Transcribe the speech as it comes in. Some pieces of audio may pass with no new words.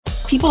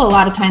people a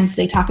lot of times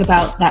they talk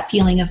about that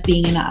feeling of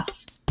being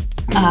enough.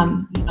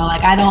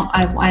 Like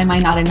why am I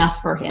not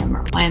enough for him,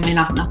 or why am I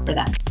not enough for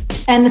them?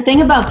 And the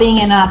thing about being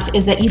enough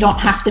is that you don't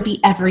have to be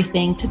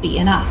everything to be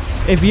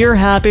enough. If you're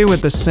happy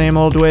with the same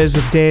old ways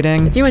of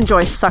dating, if you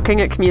enjoy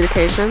sucking at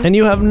communication, and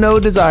you have no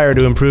desire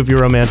to improve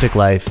your romantic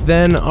life,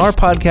 then our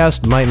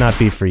podcast might not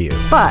be for you.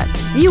 But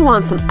if you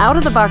want some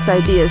out-of-the-box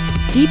ideas to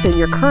deepen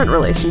your current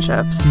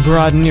relationships,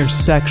 broaden your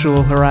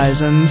sexual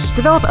horizons,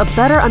 develop a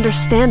better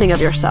understanding of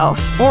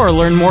yourself, or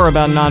learn more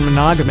about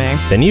non-monogamy,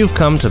 then you've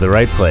come to the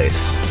right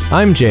place.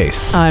 I'm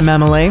Jace. I'm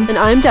Emily. And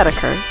I'm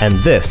Dedeker. And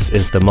this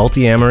is the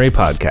Multi-Amory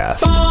Podcast.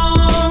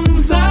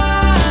 Songs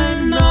I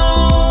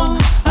know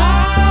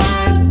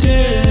I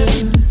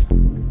did,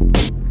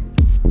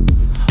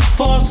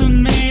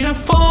 forcing me to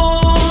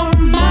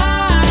form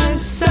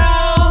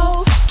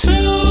myself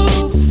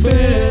to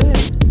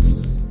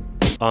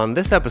fit. On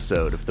this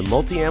episode of the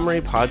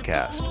Multi-Amory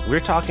Podcast, we're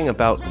talking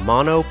about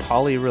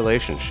mono-poly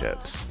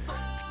relationships.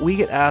 We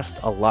get asked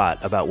a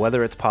lot about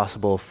whether it's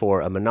possible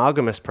for a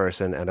monogamous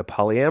person and a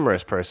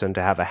polyamorous person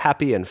to have a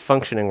happy and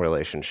functioning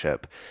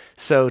relationship.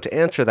 So to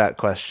answer that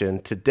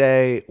question,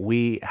 today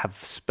we have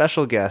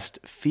special guest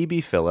Phoebe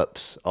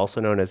Phillips,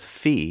 also known as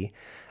Fee,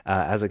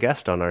 as a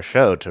guest on our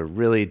show to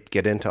really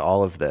get into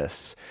all of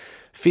this.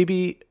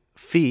 Fee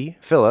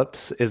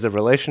Phillips is a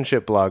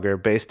relationship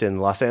blogger based in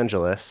Los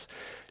Angeles.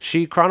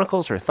 She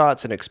chronicles her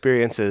thoughts and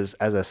experiences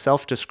as a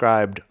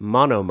self-described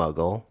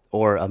monomuggle,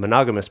 or a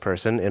monogamous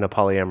person in a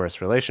polyamorous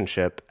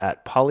relationship,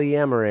 at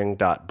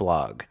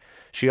polyamoring.blog.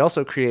 She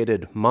also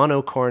created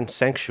Monocorn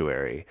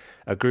Sanctuary,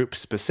 a group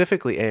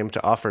specifically aimed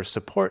to offer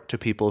support to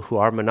people who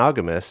are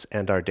monogamous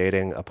and are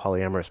dating a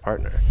polyamorous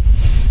partner.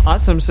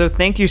 Awesome. So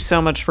thank you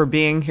so much for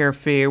being here,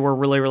 Fee. We're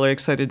really, really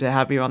excited to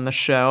have you on the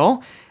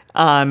show.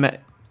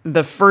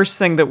 The first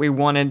thing that we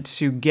wanted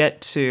to get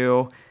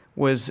to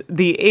was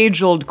the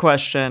age-old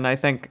question. I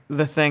think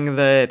the thing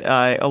that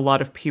a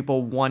lot of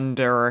people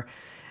wonder,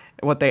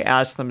 what they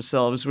ask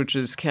themselves, which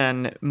is,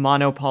 can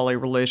monopoly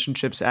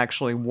relationships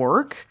actually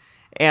work?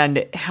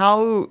 And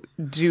how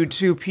do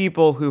two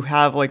people who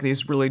have like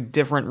these really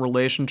different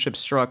relationship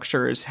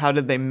structures, how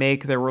do they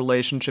make their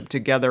relationship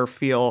together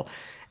feel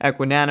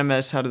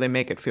equanimous? How do they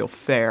make it feel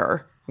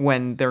fair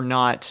when they're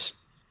not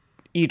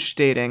each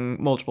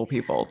dating multiple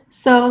people?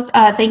 So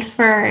thanks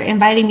for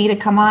inviting me to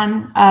come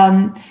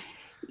on.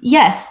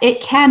 Yes, it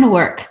can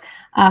work.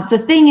 The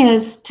thing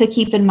is to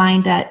keep in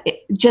mind that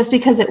just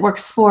because it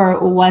works for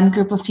one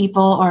group of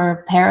people or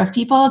a pair of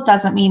people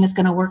doesn't mean it's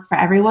going to work for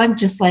everyone.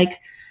 Just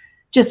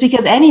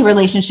because any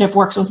relationship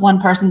works with one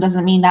person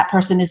doesn't mean that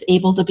person is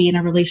able to be in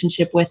a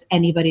relationship with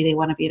anybody they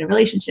want to be in a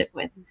relationship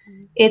with.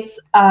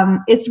 Mm-hmm.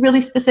 It's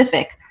really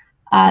specific.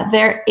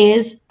 There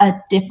is a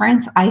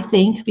difference, I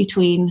think,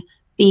 between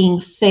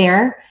being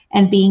fair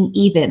and being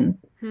even.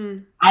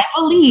 I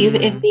believe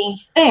in being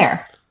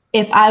fair.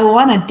 If I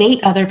want to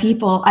date other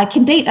people, I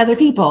can date other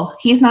people.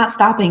 He's not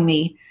stopping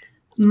me.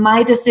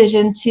 My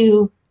decision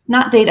to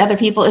not date other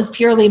people is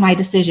purely my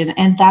decision,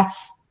 and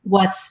that's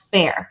what's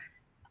fair.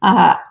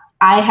 I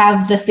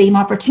have the same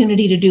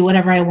opportunity to do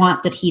whatever I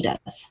want that he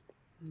does.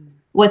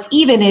 What's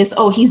even is,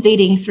 he's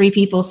dating 3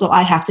 people, so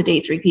I have to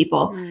date 3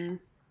 people.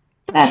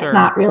 That's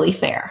not really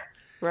fair.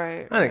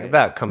 Right. I think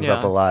that comes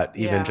up a lot,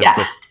 even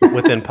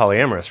within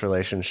polyamorous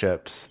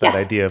relationships, that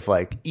idea of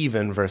like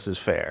even versus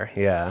fair.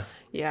 Yeah,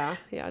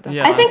 definitely.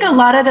 I think a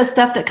lot of the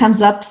stuff that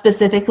comes up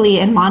specifically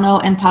in mono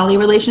and poly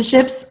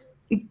relationships,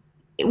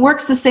 it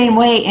works the same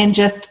way in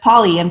just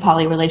poly and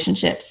poly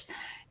relationships.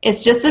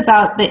 It's just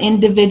about the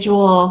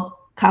individual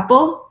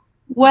couple,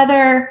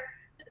 whether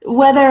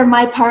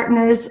my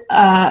partner's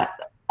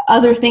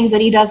other things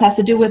that he does has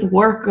to do with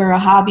work or a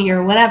hobby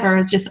or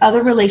whatever. Just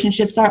other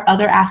relationships are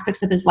other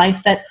aspects of his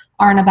life that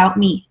aren't about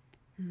me.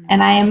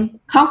 And I am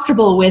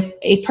comfortable with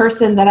a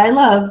person that I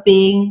love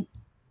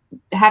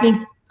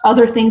having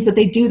other things that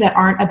they do that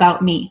aren't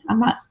about me.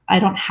 I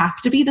don't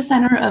have to be the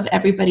center of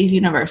everybody's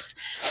universe.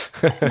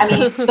 I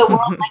mean, the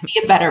world might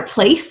be a better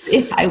place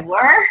if I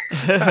were,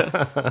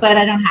 but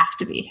I don't have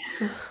to be.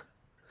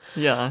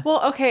 Yeah.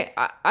 Well, okay,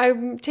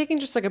 I'm taking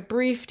just like a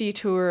brief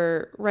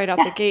detour right out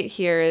the gate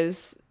here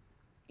is,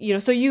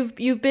 so you've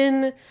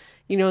been,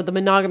 the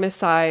monogamous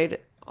side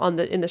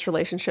in this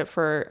relationship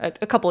for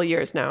a couple of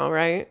years now,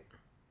 right?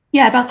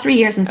 Yeah, about 3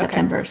 years in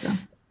September. So.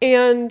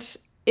 And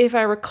if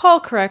I recall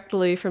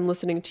correctly from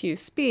listening to you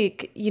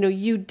speak,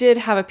 you did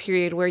have a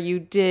period where you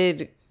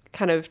did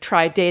kind of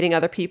try dating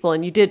other people,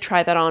 and you did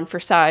try that on for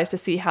size to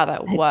see how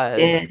that was.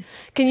 Did.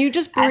 Can you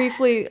just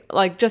briefly,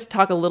 just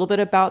talk a little bit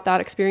about that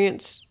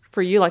experience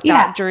for you,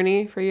 that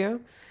journey for you?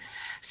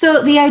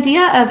 So the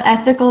idea of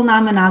ethical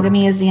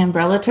non-monogamy as the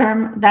umbrella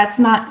term, that's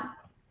not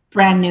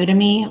brand new to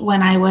me.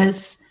 When I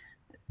was,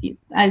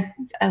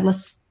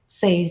 let's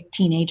say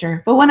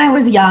teenager, but when I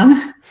was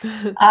young,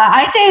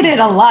 I dated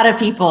a lot of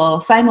people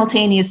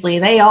simultaneously.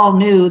 They all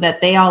knew that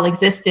they all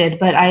existed,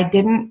 but I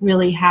didn't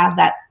really have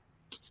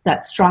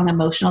that strong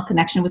emotional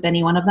connection with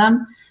any one of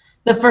them.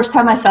 The first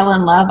time I fell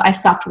in love, I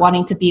stopped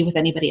wanting to be with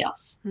anybody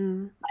else.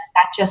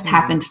 That just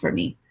happened for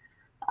me.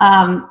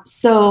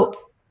 So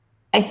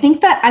I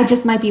think that I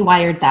just might be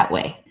wired that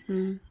way.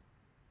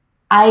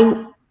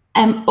 I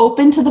am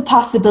open to the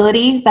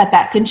possibility that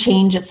that can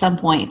change at some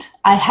point.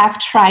 I have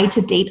tried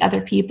to date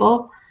other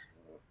people.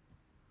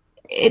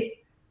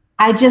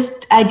 I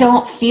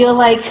don't feel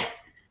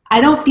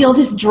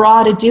this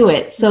draw to do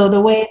it. So the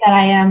way that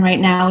I am right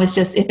now is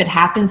just, if it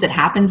happens, it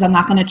happens. I'm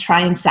not going to try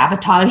and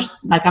sabotage.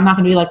 Like, I'm not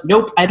going to be like,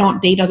 nope, I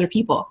don't date other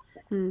people.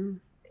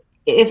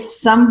 If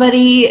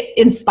somebody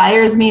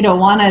inspires me to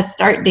want to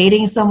start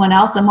dating someone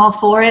else, I'm all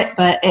for it.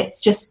 But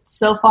it's just,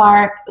 so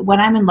far,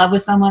 when I'm in love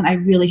with someone, I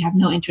really have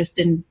no interest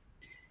in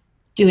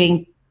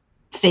doing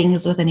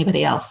things with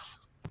anybody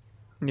else.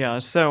 Yeah.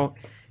 So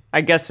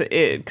I guess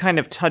it kind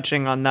of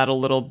touching on that a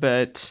little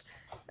bit.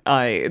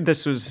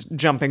 This was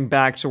jumping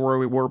back to where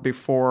we were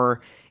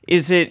before.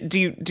 Do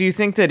you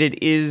think that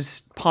it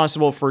is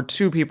possible for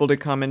two people to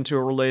come into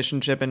a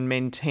relationship and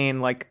maintain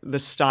like the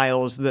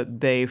styles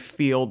that they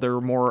feel they're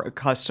more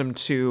accustomed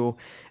to,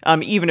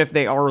 even if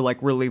they are like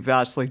really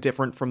vastly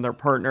different from their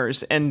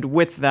partners? And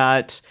with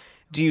that,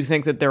 do you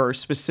think that there are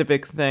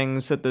specific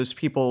things that those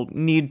people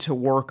need to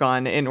work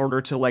on in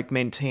order to like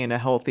maintain a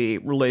healthy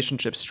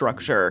relationship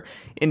structure?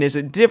 And is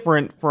it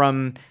different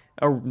from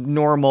a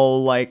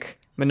normal like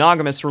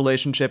monogamous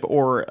relationship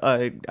or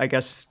I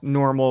guess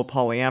normal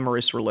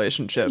polyamorous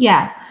relationship?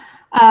 Yeah.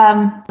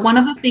 One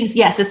of the things,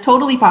 yes, it's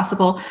totally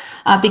possible,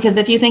 because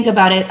if you think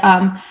about it,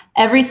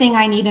 everything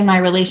I need in my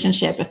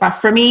relationship,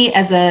 for me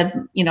as I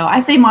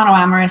say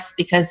monoamorous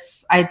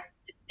because I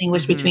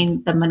distinguish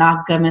between the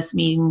monogamous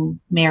meaning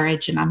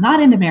marriage, and I'm not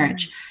into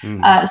marriage.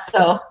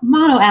 So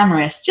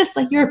monoamorous, just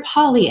like you're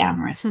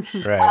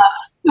polyamorous.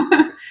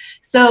 Right.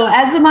 So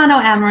as a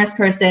monoamorous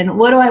person,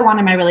 what do I want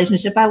in my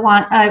relationship? I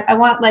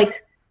want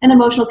like an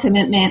emotional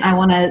commitment. I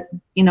want to,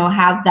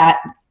 have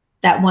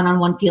that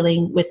one-on-one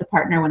feeling with a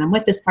partner when I'm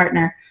with this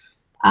partner.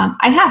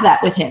 I have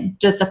that with him.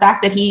 Just the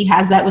fact that he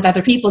has that with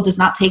other people does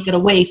not take it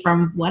away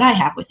from what I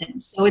have with him.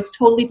 So it's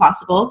totally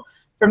possible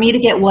for me to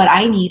get what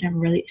I need in a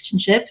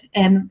relationship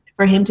and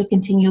for him to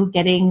continue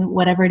getting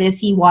whatever it is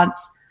he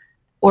wants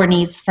or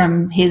needs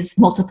from his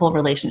multiple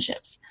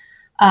relationships.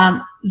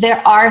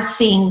 There are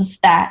things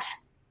that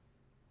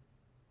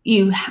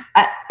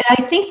I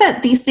think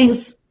that these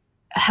things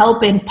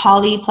help in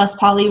poly plus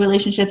poly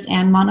relationships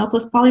and mono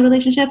plus poly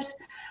relationships.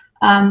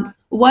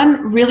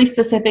 One really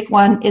specific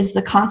one is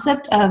the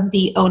concept of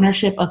the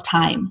ownership of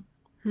time.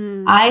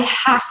 I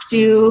have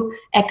to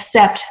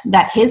accept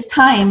that his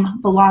time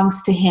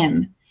belongs to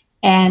him,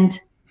 and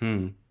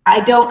I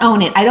don't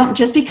own it.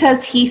 Just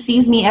because he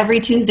sees me every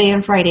Tuesday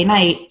and Friday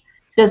night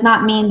does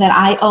not mean that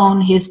I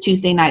own his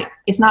Tuesday night.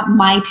 It's not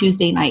my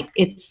Tuesday night.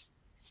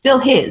 It's still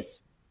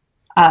his.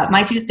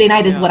 My Tuesday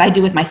night is what I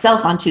do with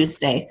myself on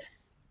Tuesday.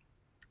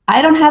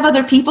 I don't have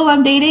other people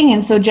I'm dating,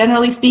 and so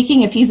generally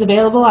speaking, if he's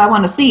available, I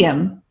want to see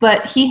him.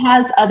 But he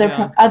has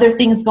other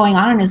things going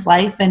on in his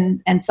life,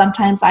 and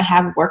sometimes I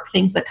have work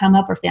things that come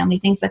up or family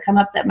things that come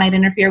up that might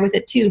interfere with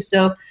it too.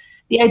 So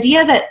the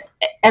idea that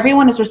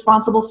everyone is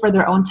responsible for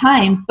their own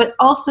time, but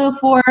also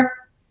for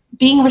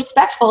being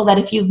respectful that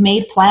if you've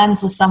made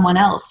plans with someone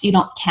else, you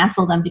don't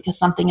cancel them because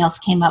something else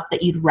came up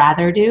that you'd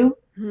rather do,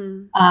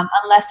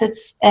 unless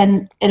it's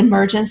an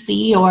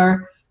emergency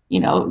or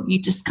you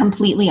just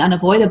completely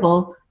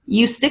unavoidable.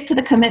 You stick to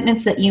the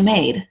commitments that you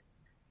made.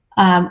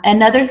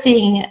 Another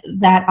thing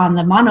that on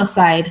the mono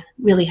side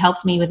really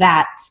helped me with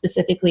that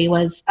specifically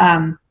was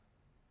I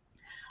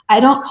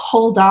don't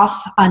hold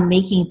off on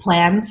making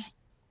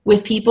plans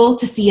with people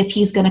to see if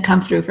he's going to come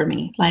through for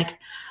me. Like,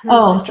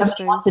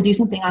 somebody wants to do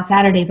something on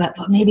Saturday, but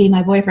maybe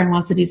my boyfriend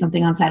wants to do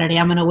something on Saturday.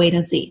 I'm going to wait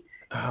and see.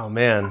 Oh,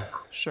 man.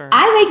 Sure.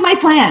 I make my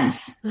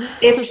plans.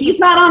 If he's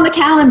not on the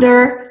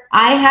calendar,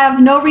 I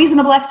have no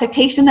reasonable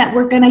expectation that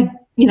we're going to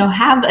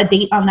have a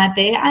date on that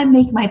day. I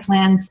make my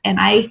plans and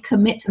I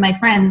commit to my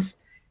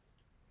friends.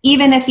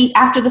 Even if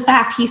after the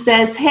fact, he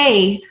says,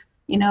 hey,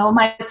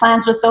 my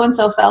plans with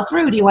so-and-so fell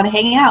through. Do you want to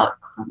hang out?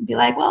 I'll be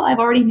like, well, I've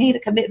already made a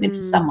commitment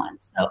to someone.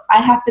 So I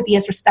have to be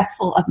as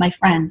respectful of my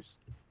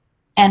friends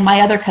and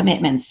my other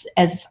commitments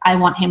as I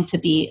want him to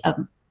be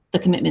of the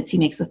commitments he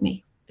makes with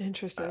me.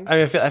 Interesting.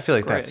 I feel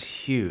like that's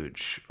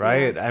huge,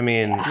 right? Yeah. I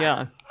mean,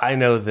 I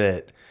know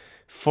that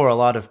for a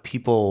lot of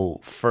people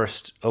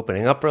first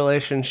opening up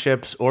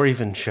relationships or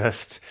even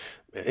just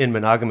in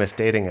monogamous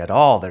dating at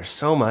all, there's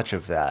so much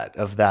of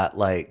that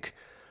like,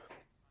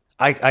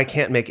 I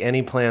can't make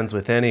any plans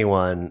with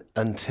anyone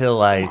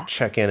until I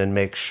check in and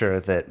make sure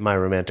that my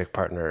romantic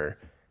partner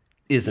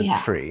isn't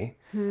free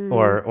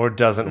or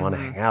doesn't want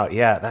to hang out.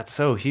 Yeah, that's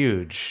so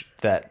huge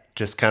that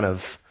just kind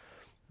of,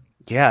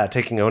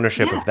 taking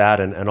ownership of that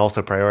and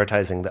also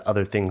prioritizing the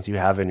other things you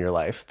have in your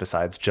life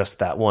besides just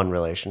that one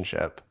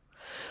relationship.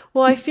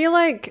 Well, I feel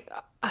like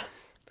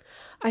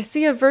I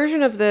see a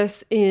version of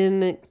this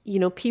in,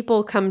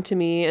 people come to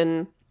me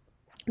and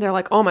they're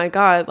like, oh my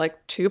God, like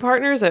 2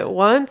 partners at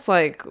once?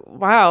 Like,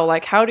 wow,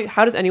 like how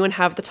does anyone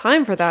have the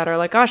time for that? Or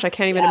like, gosh, I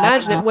can't even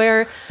imagine it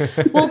where,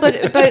 well,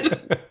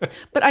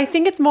 but I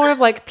think it's more of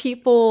like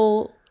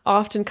people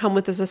often come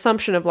with this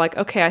assumption of like,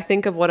 okay, I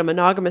think of what a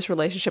monogamous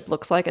relationship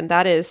looks like, and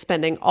that is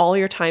spending all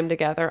your time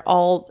together,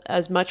 all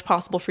as much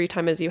possible free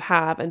time as you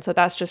have. And so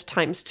that's just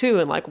times 2.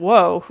 And like,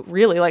 whoa,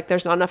 really? Like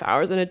there's not enough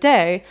hours in a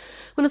day.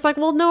 When it's like,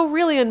 well, no,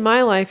 really, in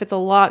my life, it's a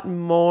lot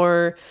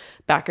more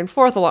back and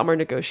forth, a lot more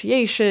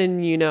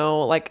negotiation,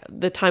 like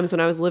the times when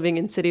I was living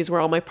in cities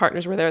where all my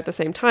partners were there at the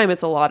same time,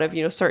 it's a lot of,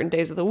 certain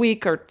days of the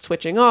week are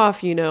switching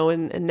off,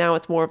 and now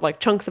it's more of like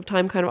chunks of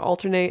time kind of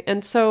alternate.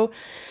 And so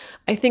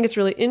I think it's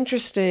really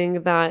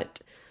interesting that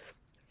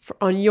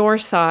on your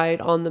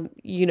side, on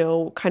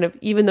the, kind of,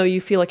 even though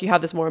you feel like you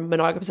have this more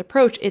monogamous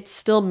approach, it's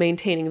still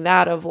maintaining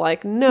that of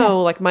like,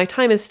 no, like my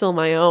time is still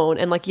my own.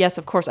 And like, yes,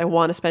 of course, I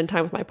want to spend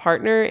time with my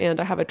partner and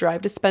I have a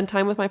drive to spend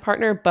time with my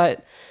partner,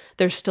 but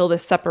there's still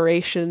this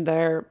separation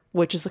there,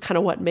 which is kind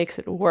of what makes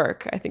it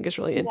work, I think is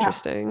really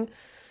interesting.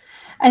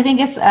 I think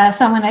it's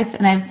someone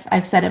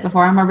I've said it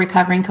before, I'm a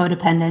recovering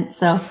codependent.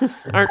 So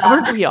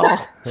aren't we all?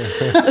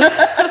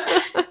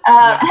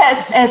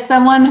 As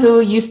someone who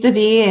used to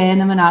be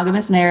in a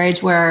monogamous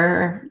marriage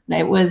where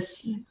it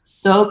was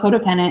so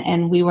codependent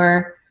and we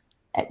were,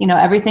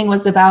 everything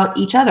was about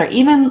each other,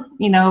 even,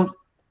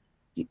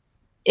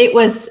 it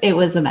was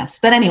a mess.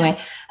 But anyway,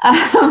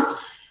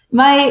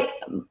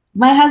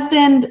 my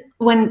husband,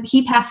 when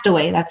he passed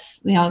away,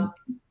 that's,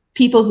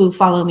 people who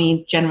follow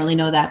me generally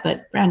know that,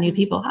 but brand new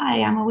people,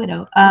 hi, I'm a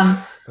widow.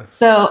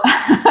 So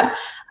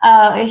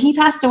he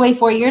passed away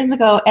 4 years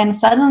ago, and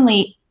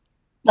suddenly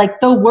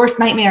like the worst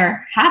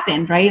nightmare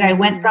happened, right? I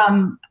went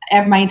from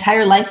my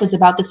entire life was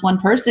about this one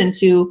person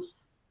to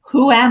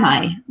who am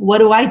I? What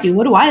do I do?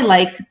 What do I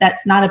like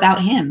that's not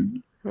about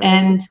him? Right.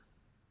 And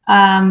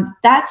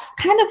that's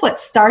kind of what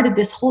started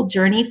this whole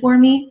journey for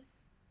me.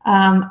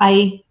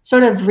 I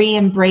sort of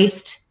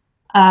re-embraced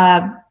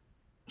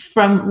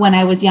from when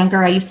I was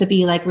younger. I used to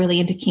be like really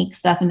into kink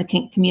stuff in the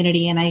kink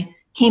community, and I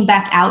came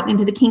back out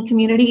into the kink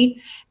community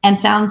and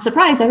found,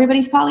 surprise,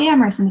 everybody's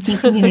polyamorous in the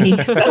kink community.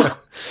 So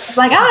it's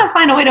like, I want to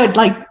find a way to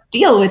like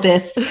deal with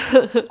this.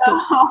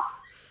 So,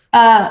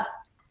 I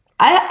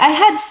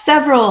had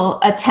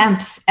several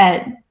attempts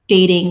at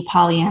dating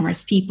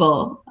polyamorous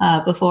people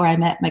before I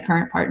met my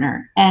current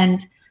partner.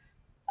 And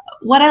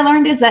what I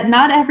learned is that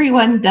not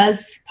everyone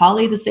does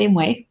poly the same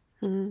way.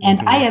 Mm-hmm. And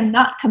I am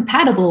not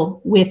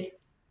compatible with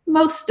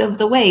most of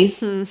the ways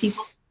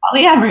people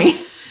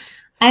polyamory.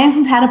 I am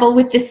compatible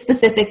with this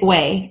specific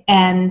way.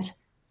 And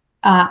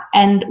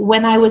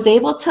when I was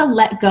able to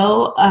let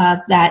go of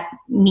that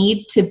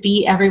need to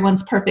be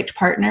everyone's perfect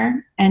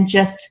partner and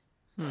just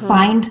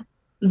find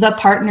the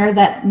partner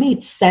that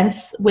made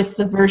sense with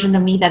the version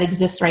of me that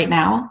exists right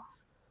now,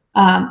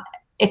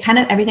 it kind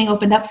of, everything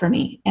opened up for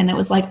me. And it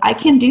was like, I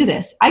can do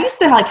this. I used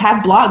to like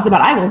have blogs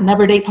about, I will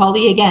never date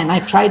poly again.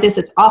 I've tried this.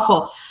 It's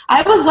awful.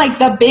 I was like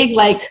the big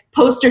like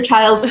poster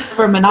child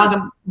for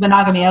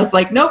monogamy. I was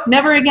like, nope,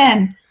 never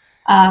again.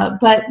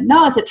 But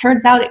no, as it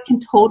turns out, it can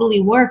totally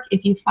work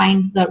if you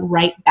find the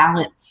right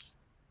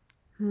balance.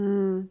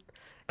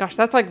 Gosh,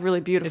 that's like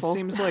really beautiful. It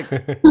seems like,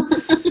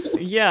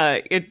 yeah,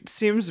 it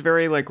seems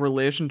very like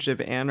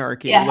relationship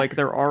anarchy. Yeah. Like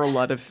there are a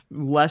lot of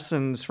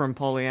lessons from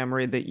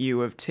polyamory that you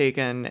have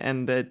taken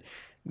and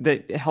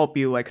that help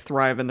you like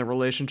thrive in the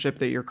relationship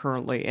that you're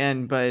currently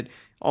in, but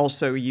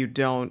also you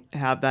don't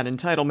have that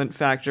entitlement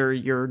factor.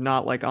 You're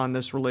not like on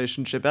this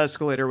relationship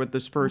escalator with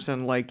this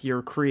person. Like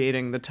you're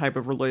creating the type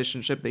of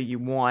relationship that you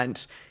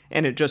want.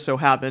 And it just so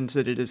happens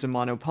that it is a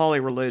monopoly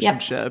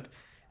relationship. Yep.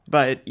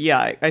 But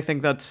yeah, I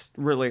think that's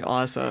really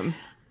awesome.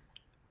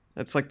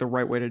 That's like the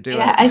right way to do it.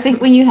 Yeah, I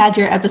think when you had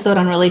your episode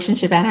on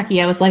relationship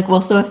anarchy, I was like, well,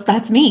 so if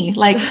that's me,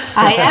 like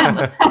I am,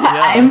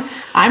 yeah.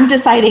 I'm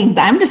deciding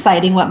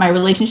what my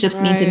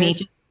relationships mean to me,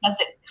 just because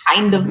it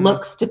kind of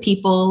looks to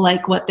people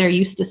like what they're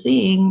used to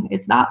seeing.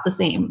 It's not the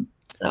same.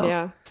 So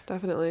yeah,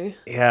 definitely.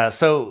 Yeah.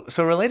 So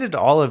related to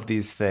all of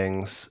these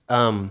things,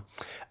 I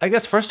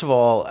guess first of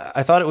all,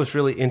 I thought it was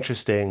really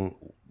interesting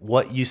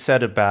what you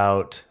said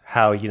about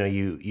how,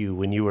 you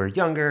when you were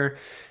younger,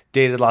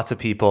 dated lots of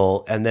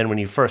people, and then when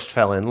you first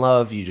fell in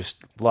love, you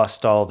just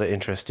lost all the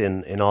interest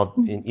in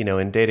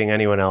dating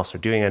anyone else or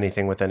doing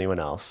anything with anyone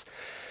else.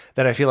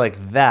 That I feel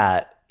like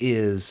that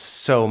is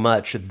so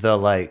much the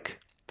like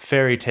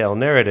fairy tale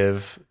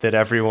narrative that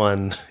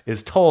everyone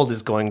is told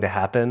is going to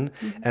happen,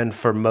 and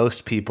for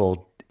most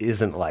people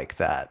isn't like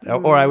that.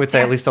 Or I would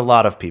say at least a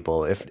lot of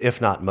people, if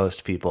not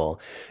most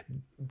people,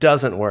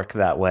 doesn't work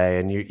that way.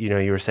 And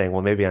you were saying,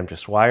 well, maybe I'm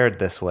just wired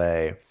this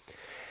way.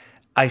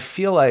 I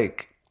feel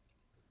like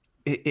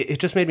it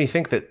just made me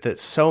think that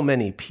so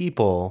many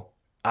people,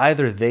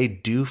 either they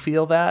do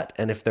feel that,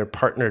 and if their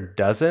partner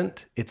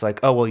doesn't, it's like,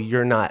 oh, well,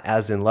 you're not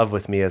as in love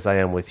with me as I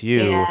am with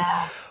you.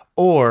 Yeah.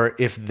 Or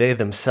if they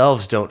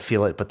themselves don't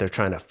feel it, but they're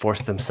trying to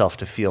force themselves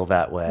to feel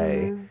that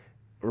way,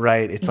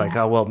 right? It's like,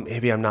 oh, well,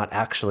 maybe I'm not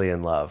actually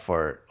in love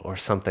or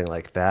something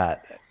like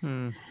that.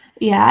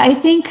 Yeah, I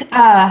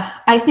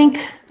think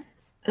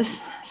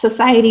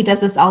society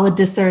does us all a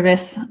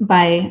disservice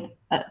by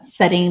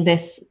setting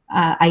this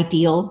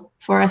ideal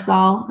for us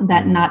all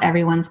that not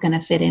everyone's going to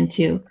fit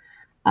into.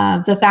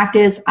 The fact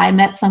is, I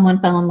met someone,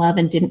 fell in love,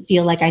 and didn't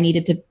feel like I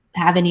needed to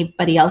have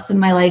anybody else in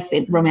my life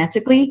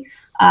romantically.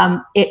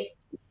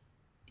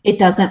 It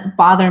doesn't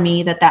bother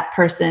me that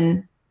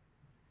person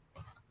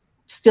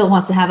still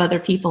wants to have other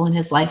people in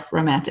his life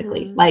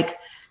romantically. Like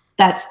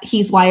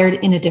he's wired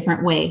in a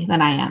different way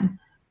than I am.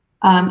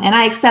 And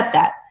I accept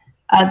that.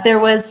 There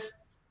was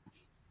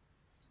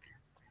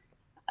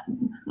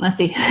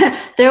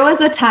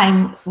a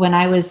time when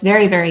I was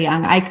very, very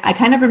young. I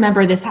kind of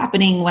remember this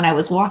happening when I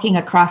was walking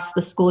across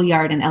the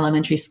schoolyard in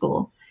elementary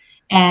school.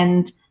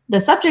 And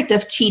the subject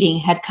of cheating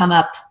had come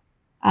up.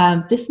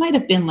 This might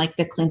have been like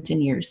the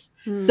Clinton years.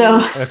 So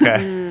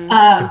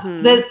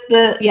the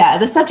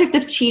subject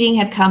of cheating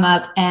had come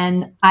up.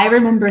 And I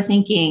remember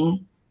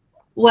thinking,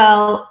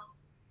 well,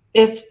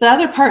 if the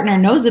other partner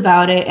knows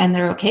about it and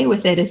they're okay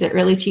with it, is it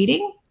really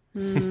cheating?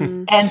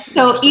 And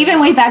so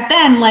even way back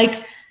then,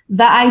 like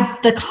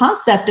the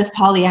concept of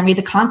polyamory,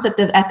 the concept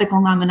of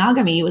ethical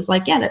non-monogamy was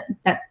like, yeah,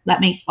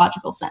 that makes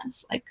logical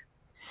sense. Like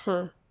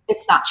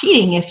it's not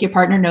cheating if your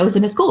partner knows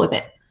and is cool with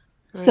it.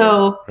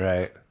 So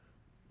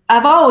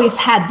I've always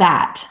had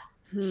that.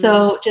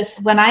 So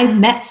just when I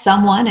met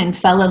someone and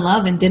fell in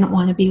love and didn't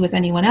want to be with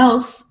anyone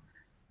else,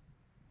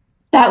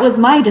 that was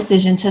my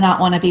decision to not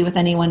want to be with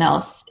anyone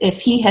else. If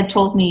he had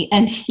told me,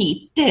 and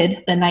he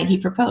did the night he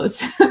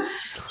proposed,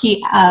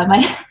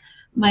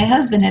 my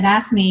husband had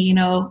asked me, you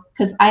know,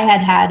 because I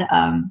had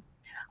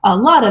a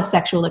lot of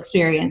sexual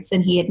experience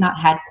and he had not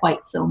had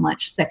quite so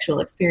much sexual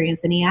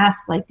experience. And he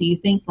asked, like, do you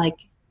think like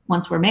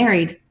once we're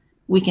married,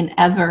 would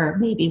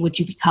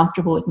you be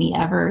comfortable with me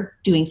ever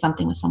doing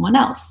something with someone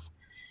else?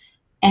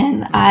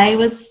 And I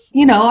was,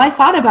 I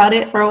thought about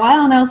it for a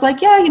while and I was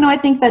like, yeah, I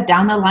think that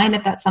down the line,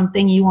 if that's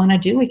something you want to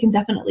do, we can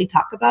definitely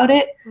talk about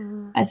it.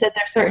 I said,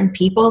 there's certain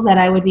people that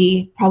I would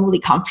be probably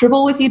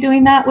comfortable with you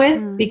doing that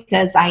with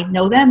because I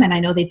know them and I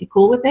know they'd be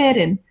cool with it.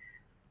 And,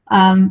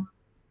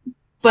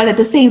 but at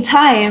the same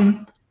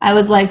time, I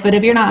was like, but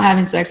if you're not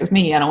having sex with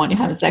me, I don't want you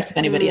having sex with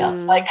anybody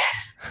else. Like,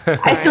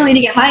 I still need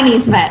to get my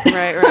needs met.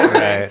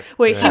 Right.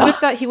 Wait,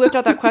 he whipped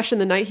out that question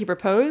the night he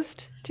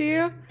proposed to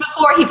you?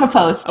 Before he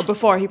proposed. Oh,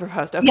 before he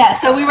proposed. Okay. Yeah,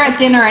 so we were at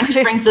dinner and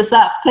he brings this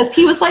up because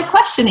he was like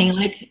questioning,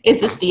 like, is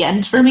this the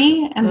end for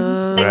me?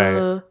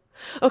 And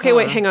okay,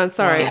 wait, hang on.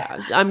 Sorry.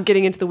 I'm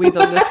getting into the weeds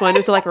on this one.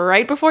 Is it like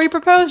right before he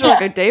proposed or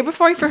like a day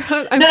before he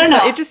proposed?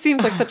 No. It just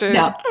seems like such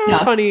a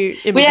funny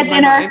image. We had in my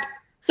dinner. mind.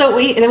 So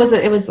it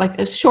was like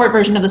a short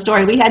version of the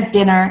story. We had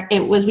dinner.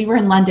 We were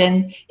in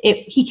London.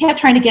 He kept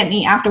trying to get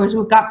me afterwards.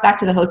 We got back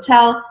to the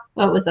hotel.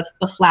 Well, it was a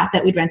flat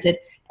that we'd rented.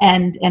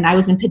 And I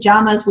was in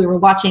pajamas. We were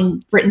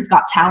watching Britain's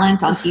Got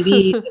Talent on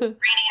TV. It was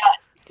raining out.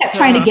 He kept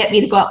trying to get me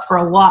to go out for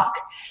a walk.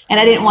 And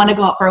I didn't want to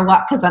go out for a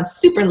walk because I'm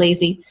super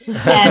lazy.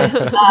 And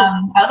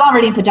I was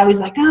already in pajamas.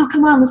 He's like, oh,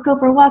 come on, let's go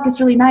for a walk. It's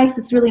really nice.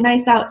 It's really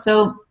nice out.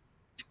 So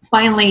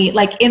finally,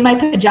 like in my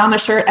pajama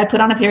shirt, I put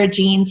on a pair of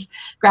jeans,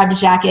 grabbed a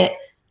jacket,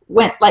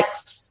 went like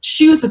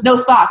shoes with no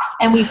socks,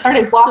 and we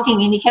started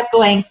walking and he kept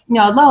going,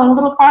 low and a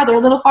little farther, a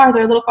little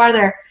farther, a little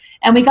farther.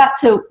 And we got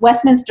to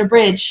Westminster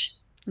Bridge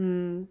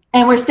and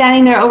we're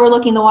standing there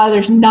overlooking the water.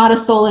 There's not a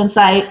soul in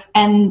sight.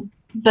 And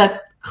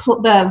the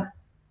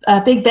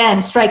Big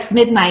Ben strikes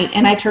midnight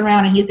and I turn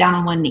around and he's down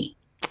on one knee.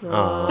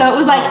 Aww. So it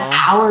was like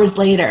hours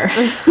later.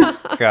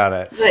 Got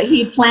it. But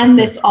he planned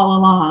this all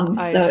along.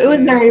 It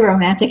was very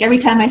romantic. Every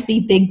time I see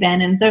Big Ben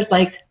and I'm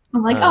like,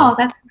 oh,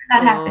 that's where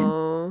that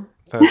happened.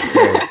 That's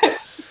great.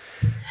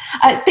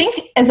 I think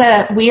as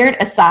a weird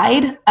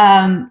aside,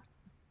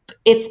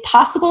 it's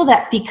possible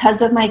that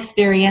because of my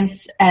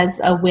experience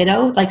as a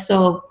widow,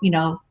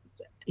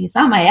 he's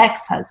not my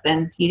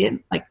ex-husband. We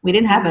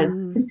didn't have a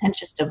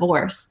contentious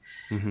divorce.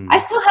 Mm-hmm. I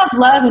still have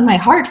love in my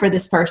heart for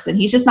this person.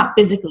 He's just not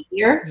physically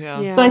here.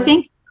 Yeah. So I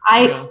think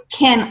I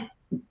can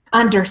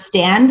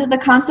understand the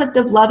concept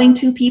of loving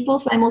two people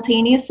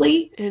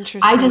simultaneously.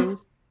 Interesting.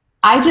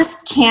 I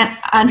just can't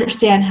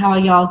understand how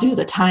y'all do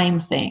the time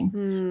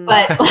thing.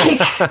 But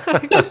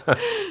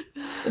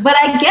but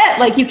I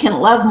get you can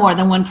love more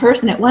than one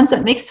person at once.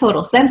 It makes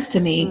total sense to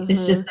me.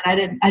 It's just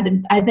that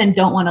I then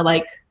don't want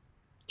to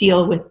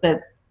deal with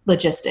the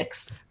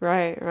logistics.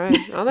 Right.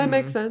 Oh, that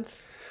makes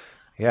sense.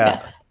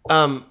 Yeah.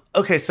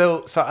 Okay.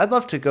 So I'd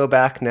love to go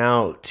back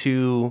now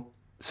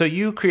so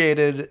you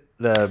created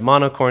the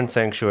Monocorn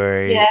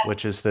Sanctuary,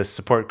 which is the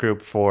support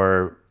group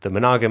for the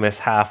monogamous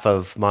half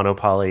of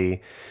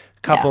monopoly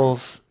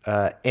couples,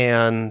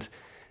 and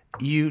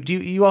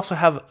you also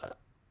have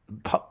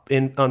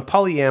on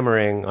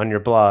polyamoring on your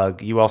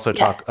blog. You also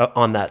talk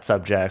on that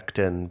subject,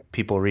 and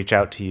people reach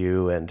out to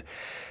you. And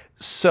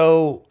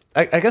so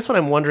I guess what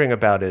I'm wondering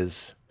about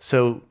is,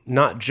 so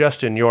not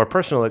just in your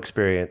personal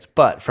experience,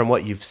 but from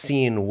what you've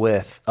seen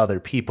with other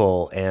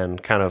people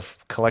and kind of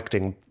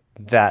collecting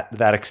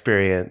that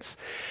experience.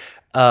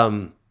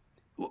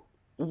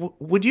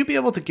 Would you be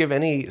able to give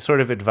any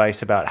sort of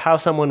advice about how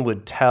someone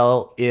would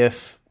tell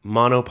if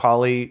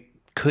monopoly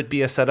could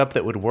be a setup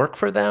that would work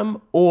for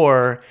them?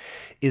 Or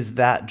is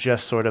that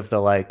just sort of the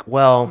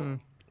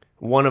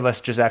one of us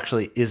just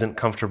actually isn't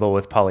comfortable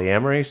with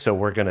polyamory, so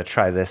we're going to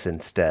try this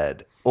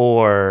instead.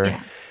 Or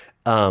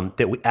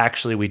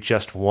that we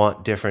just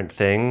want different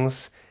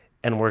things,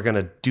 and we're going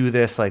to do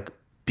this like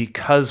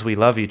because we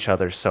love each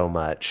other so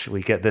much.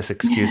 We get this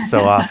excuse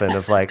so often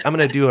of like, I'm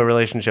going to do a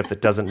relationship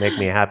that doesn't make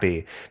me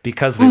happy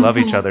because we love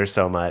each other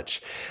so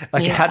much.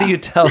 Like, how do you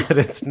tell that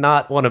it's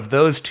not one of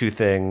those two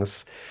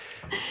things,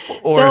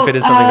 or if it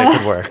is something that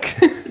could work?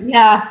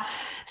 Yeah.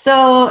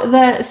 So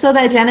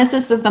the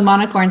genesis of the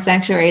Monocorn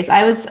Sanctuaries,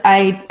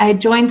 I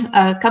joined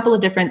a couple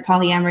of different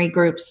polyamory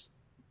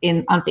groups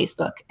on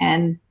Facebook,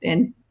 and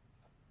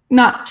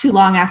not too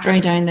long after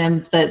I joined them,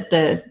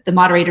 the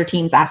moderator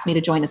teams asked me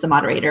to join as a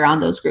moderator on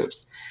those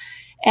groups.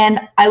 And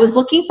I was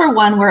looking for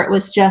one where it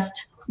was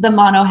just the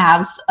mono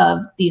halves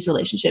of these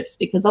relationships,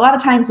 because a lot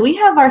of times we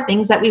have our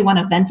things that we want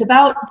to vent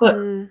about, but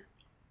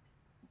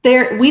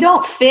we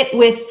don't fit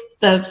with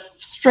the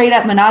straight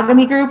up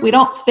monogamy group. We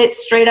don't fit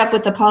straight up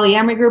with the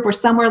polyamory group. We're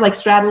somewhere like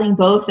straddling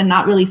both and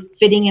not really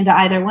fitting into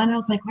either one. I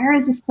was like, where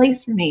is this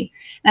place for me?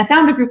 And I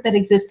found a group that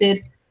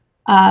existed,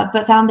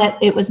 but found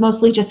that it was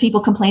mostly just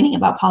people complaining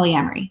about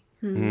polyamory.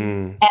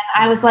 And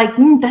I was like,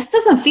 this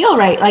doesn't feel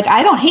right. Like,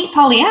 I don't hate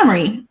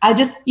polyamory. I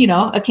just,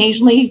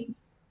 occasionally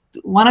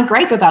want to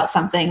gripe about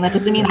something. That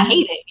doesn't mean I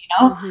hate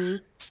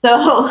it,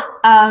 So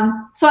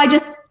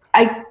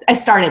I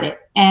started it,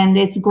 and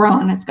it's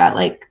grown. It's got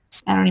like,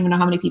 I don't even know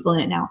how many people in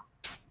it now.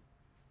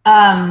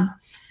 And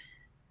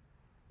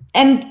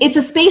it's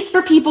a space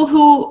for people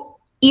who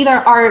either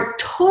are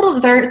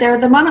they're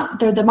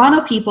the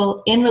mono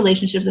people in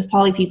relationships with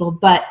poly people,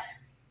 but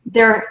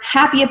they're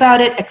happy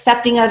about it,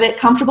 accepting of it,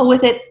 comfortable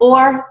with it,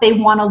 or they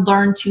want to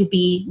learn to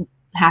be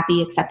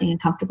happy, accepting, and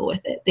comfortable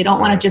with it. They don't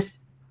want to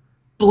just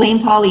blame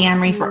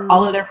polyamory for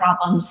all of their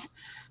problems,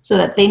 so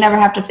that they never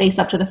have to face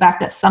up to the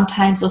fact that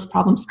sometimes those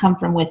problems come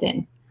from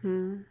within.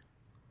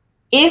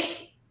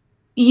 If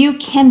you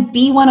can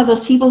be one of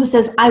those people who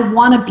says, I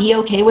want to be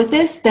okay with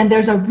this, then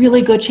there's a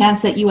really good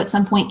chance that you at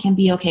some point can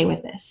be okay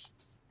with this.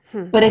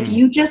 But if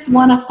you just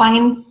want to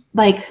find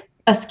like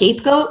a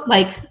scapegoat,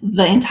 like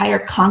the entire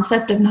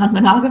concept of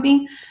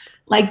non-monogamy,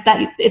 like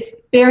that, it's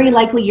very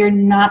likely you're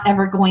not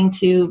ever going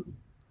to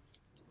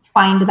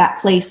find that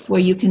place where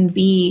you can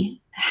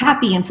be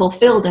happy and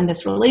fulfilled in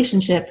this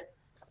relationship.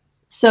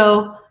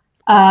 So,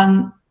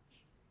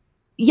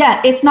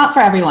 it's not for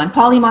everyone.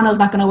 Polymono is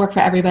not going to work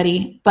for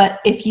everybody. But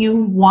if you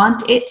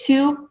want it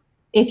to,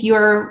 if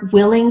you're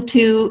willing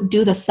to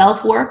do the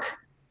self-work,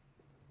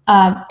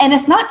 and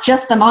it's not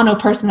just the mono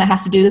person that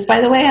has to do this, by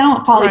the way. I don't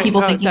want poly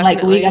people thinking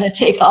definitely. Like, we got to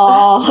take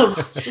all of...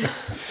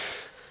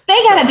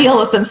 They got to deal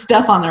with some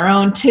stuff on their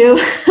own too.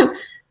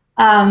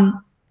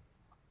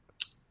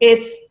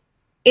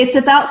 It's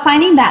about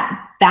finding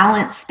that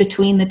balance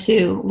between the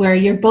two, where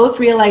you're both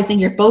realizing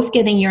you're both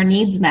getting your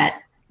needs met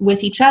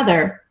with each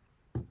other.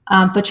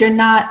 But you're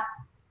not,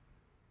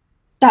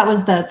 that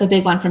was the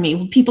big one for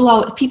me. People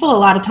a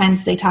lot of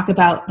times they talk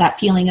about that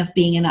feeling of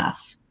being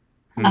enough.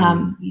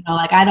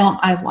 Like,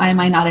 why am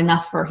I not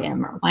enough for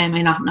him, or why am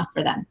I not enough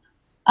for them?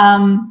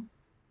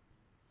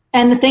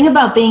 And the thing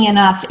about being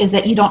enough is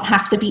that you don't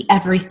have to be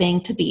everything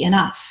to be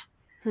enough.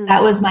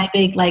 That was my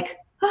big, like,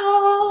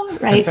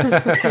 right.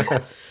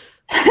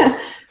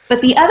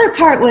 But the other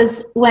part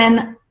was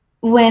when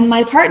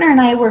my partner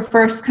and I were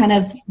first kind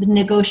of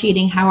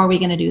negotiating, how are we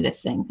going to do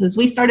this thing? Because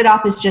we started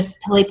off as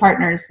just play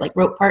partners, like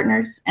rope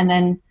partners, and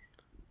then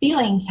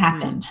feelings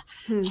happened.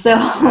 So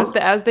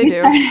as they do,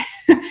 started,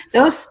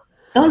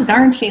 those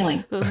darn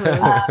feelings.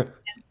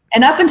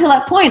 And up until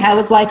that point, I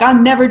was like,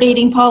 I'm never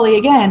dating poly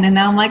again. And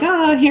now I'm like,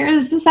 oh, here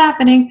is this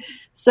happening.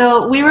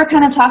 So we were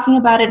kind of talking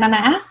about it, and I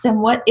asked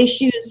him, what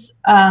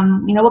issues,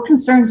 what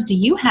concerns do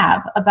you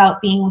have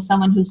about being with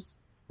someone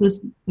who's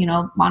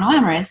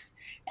monoamorous?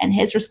 And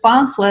his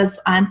response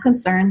was, I'm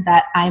concerned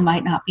that I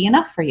might not be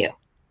enough for you.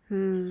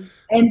 And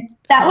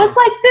that was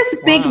like this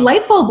big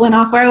light bulb went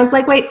off, where I was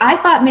like, wait, I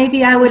thought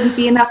maybe I wouldn't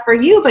be enough for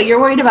you, but you're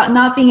worried about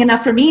not being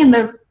enough for me. And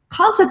the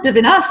concept of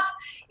enough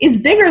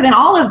is bigger than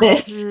all of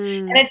this.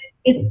 And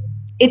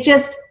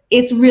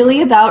it's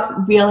really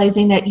about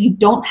realizing that you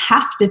don't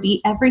have to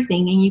be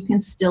everything, and you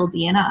can still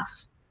be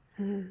enough.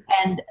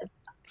 And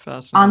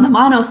on the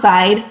mono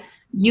side,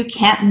 you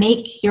can't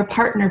make your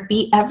partner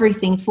be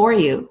everything for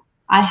you.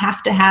 I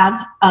have to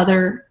have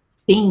other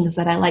things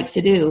that I like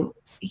to do.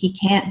 He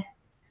can't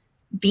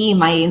be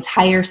my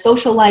entire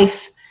social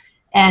life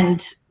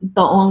and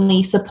the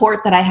only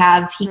support that I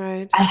have.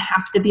 I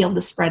have to be able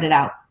to spread it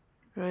out.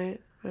 Right.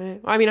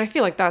 I mean, I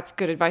feel like that's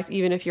good advice,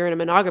 even if you're in a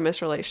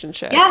monogamous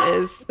relationship,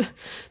 is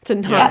to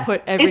not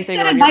put everything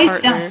on your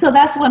partner. So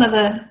that's one of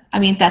the,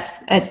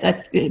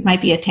 it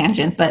might be a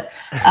tangent, but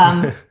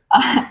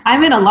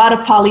I'm in a lot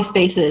of poly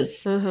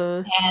spaces,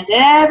 and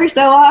every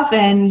so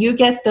often you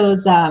get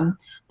those,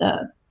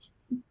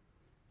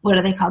 what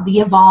are they called? The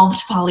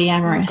evolved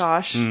polyamorous.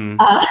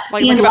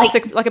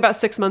 Like about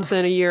 6 months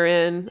in, a year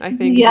in, I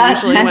think. Yeah,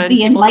 usually when the people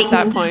hit enlightened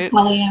that point.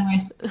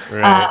 Polyamorous.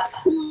 Right.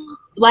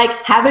 Like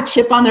have a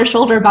chip on their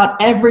shoulder about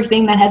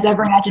everything that has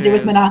ever had to do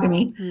with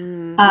monogamy.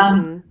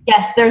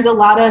 yes, there's a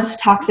lot of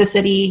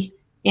toxicity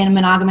in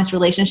monogamous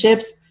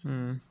relationships.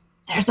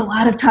 There's a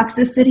lot of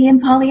toxicity in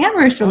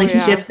polyamorous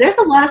relationships. There's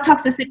a lot of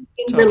toxicity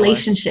in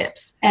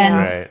relationships.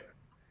 And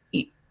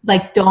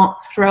like, don't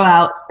throw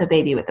out the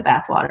baby with the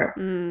bathwater.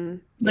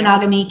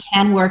 Monogamy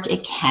can work.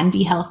 It can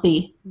be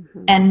healthy.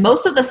 And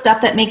most of the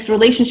stuff that makes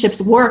relationships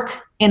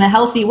work in a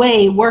healthy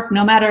way work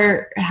no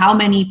matter how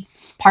many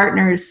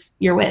partners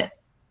you're with.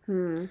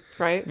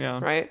 Right.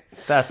 Yeah. Right.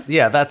 That's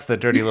the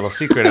dirty little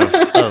secret of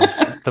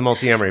the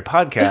Multi-Amory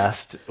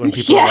podcast. When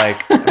people are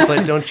like,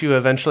 but don't you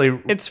eventually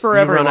it's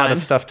forever run out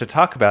of stuff to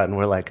talk about? And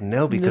we're like,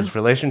 no, because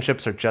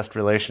relationships are just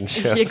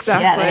relationships.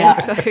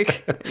 Exactly.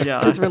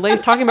 Because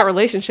talking about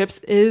relationships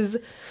is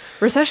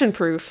recession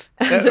proof,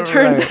 as it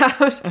turns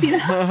out. Do you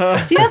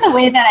know the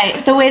way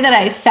that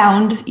I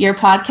found your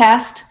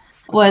podcast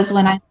was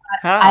when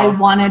I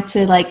wanted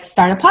to like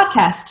start a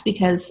podcast,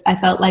 because I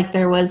felt like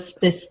there was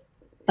this,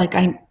 like,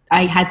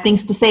 I had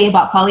things to say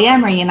about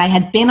polyamory, and I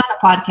had been on a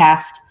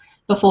podcast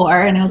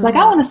before, and I was like,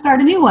 I want to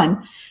start a new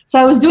one. So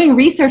I was doing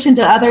research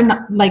into other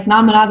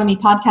non-monogamy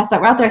podcasts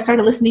that were out there. I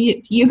started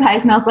listening to you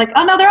guys, and I was like,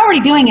 oh no, they're already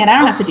doing it. I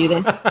don't have to do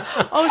this. They're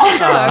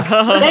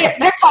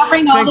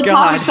covering all the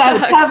topics I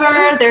would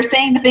cover. They're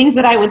saying the things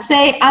that I would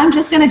say. I'm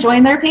just going to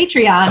join their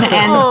Patreon,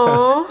 and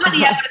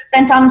money I would have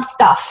spent on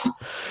stuff.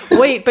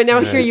 Wait, but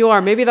now here you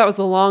are. Maybe that was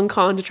the long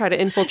con to try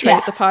to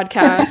infiltrate the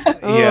podcast.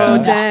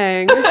 Oh,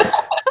 dang.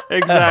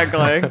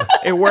 Exactly.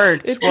 It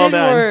worked. Well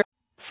done. Work.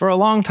 For a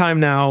long time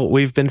now,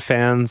 we've been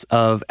fans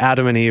of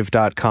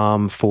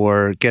adamandeve.com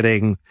for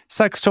getting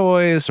sex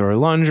toys or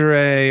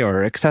lingerie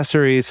or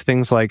accessories,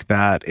 things like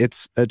that.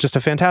 It's just a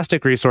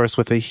fantastic resource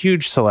with a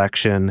huge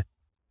selection.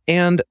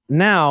 And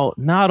now,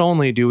 not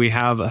only do we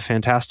have a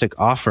fantastic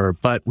offer,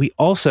 but we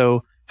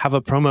also have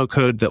a promo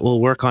code that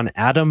will work on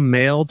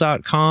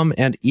adammail.com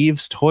and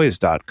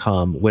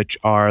evestoys.com, which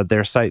are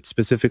their sites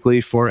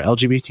specifically for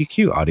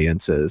LGBTQ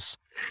audiences.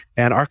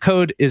 And our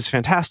code is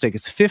fantastic.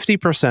 It's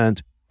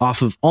 50%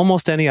 off of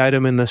almost any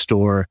item in the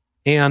store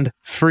and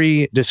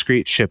free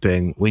discreet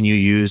shipping when you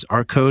use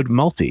our code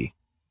MULTI.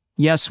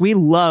 Yes, we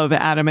love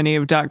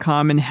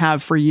adamandeve.com and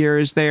have for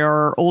years. They are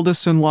our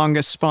oldest and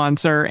longest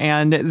sponsor,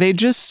 and they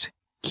just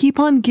keep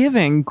on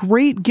giving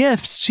great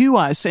gifts to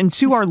us and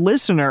to our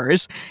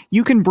listeners.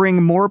 You can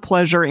bring more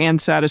pleasure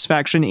and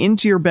satisfaction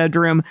into your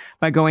bedroom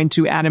by going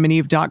to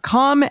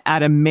adamandeve.com,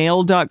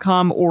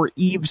 adammail.com, or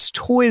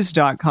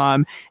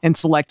evestoys.com and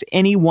select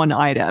any one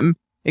item.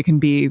 It can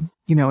be,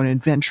 an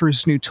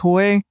adventurous new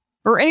toy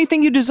or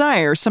anything you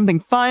desire, something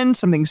fun,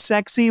 something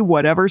sexy,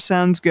 whatever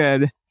sounds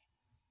good.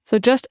 So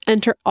just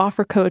enter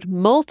offer code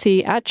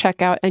MULTI at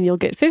checkout and you'll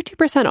get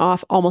 50%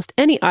 off almost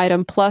any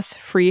item plus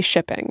free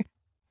shipping.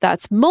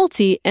 That's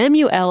MULTI,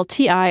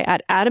 MULTI,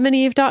 at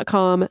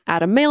adamandeve.com,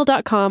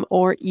 adammail.com,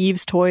 or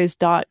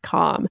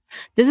evestoys.com.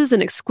 This is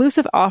an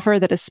exclusive offer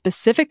that is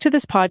specific to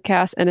this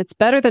podcast, and it's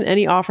better than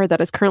any offer that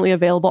is currently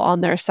available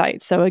on their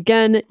site. So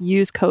again,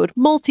 use code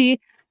MULTI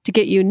to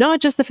get you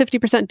not just the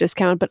 50%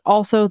 discount, but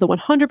also the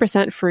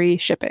 100% free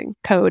shipping.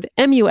 Code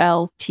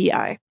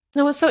MULTI.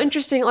 No, it's so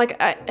interesting. Like,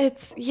 I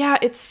feel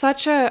like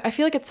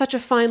it's such a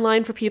fine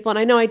line for people. And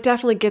I know I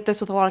definitely get this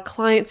with a lot of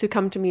clients who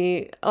come to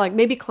me, like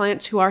maybe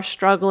clients who are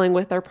struggling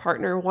with their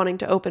partner wanting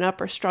to open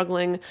up, or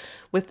struggling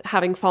with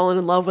having fallen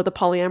in love with a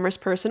polyamorous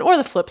person, or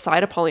the flip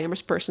side, a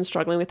polyamorous person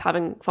struggling with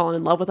having fallen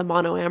in love with a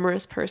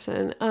monoamorous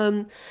person.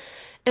 And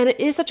it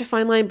is such a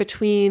fine line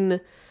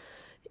between,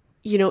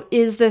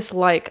 is this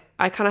like,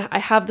 I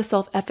have the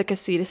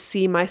self-efficacy to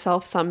see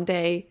myself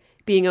someday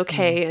being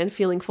okay and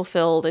feeling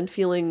fulfilled and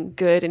feeling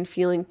good and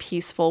feeling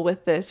peaceful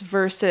with this,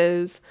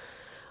 versus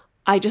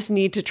I just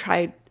need to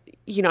try,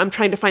 I'm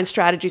trying to find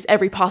strategies,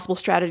 every possible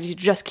strategy to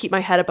just keep my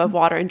head above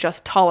water and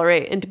just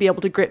tolerate and to be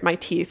able to grit my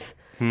teeth.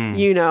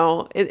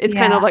 It's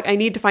kind of like I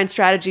need to find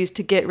strategies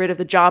to get rid of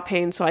the jaw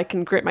pain so I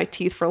can grit my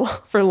teeth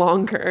for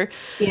longer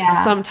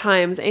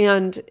sometimes.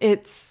 And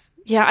it's,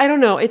 I don't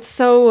know. It's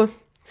so...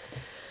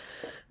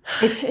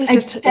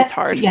 It's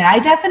hard. Yeah, I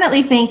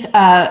definitely think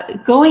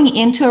going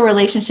into a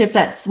relationship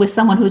that's with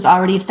someone who's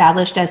already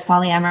established as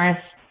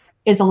polyamorous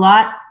is a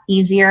lot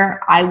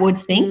easier, I would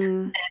think,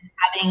 than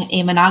having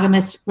a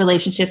monogamous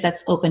relationship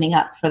that's opening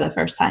up for the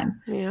first time.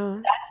 Yeah.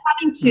 That's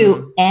having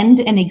to end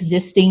an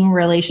existing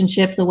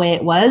relationship the way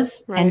it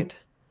was,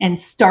 and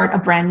start a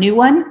brand new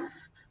one.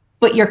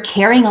 But you're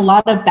carrying a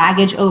lot of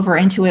baggage over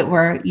into it,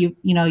 where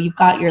you've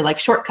got your like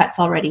shortcuts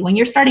already. When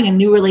you're starting a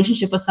new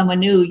relationship with someone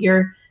new,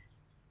 you're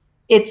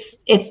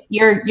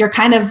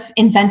kind of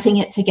inventing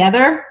it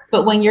together,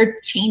 but when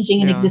you're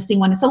changing an existing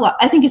one,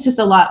 I think it's just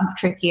a lot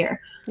trickier.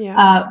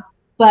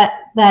 But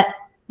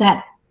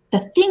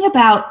the thing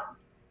about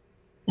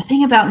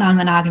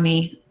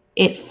non-monogamy,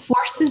 it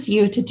forces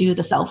you to do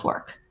the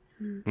self-work.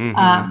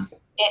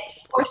 It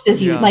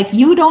forces you, like,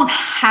 you don't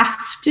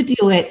have to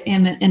do it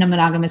in a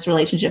monogamous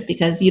relationship,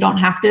 because you don't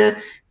have to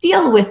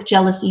deal with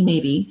jealousy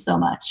maybe so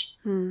much.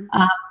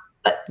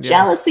 But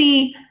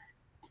jealousy,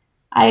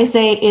 I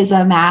say, is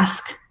a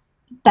mask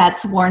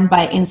that's worn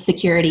by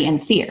insecurity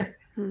and fear.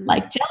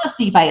 Like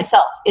jealousy by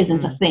itself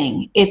isn't a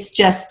thing. It's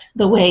just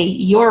the way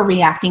you're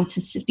reacting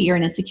to fear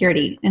and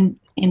insecurity, and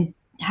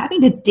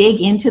having to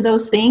dig into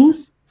those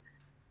things.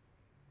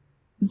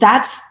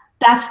 That's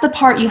the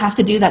part you have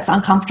to do that's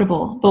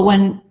uncomfortable. But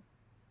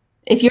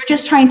if you're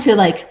just trying to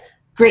like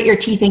grit your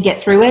teeth and get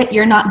through it,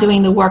 you're not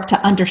doing the work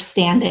to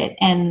understand it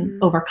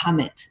and overcome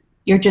it.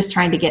 You're just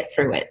trying to get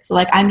through it. So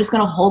like, I'm just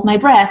going to hold my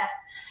breath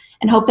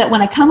and hope that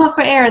when I come up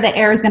for air, the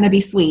air is going to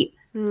be sweet.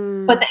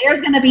 But the air is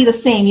going to be the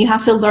same. You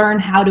have to learn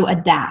how to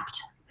adapt.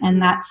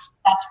 And that's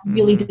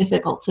really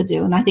difficult to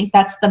do. And I think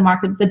that's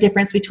the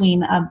difference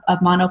between a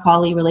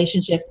monopoly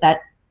relationship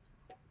that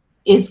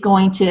is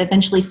going to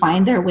eventually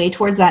find their way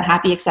towards that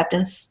happy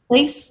acceptance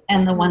place,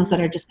 and the ones that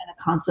are just going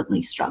to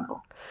constantly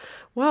struggle.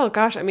 Well,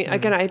 gosh, I mean,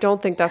 again, I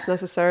don't think that's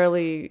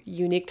necessarily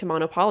unique to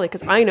monopoly,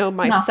 because I know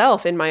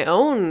myself in my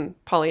own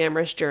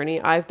polyamorous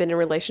journey, I've been in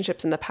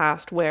relationships in the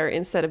past where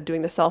instead of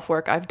doing the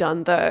self-work, I've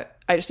done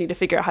I just need to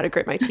figure out how to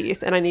grit my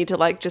teeth, and I need to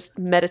like just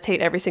meditate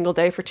every single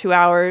day for 2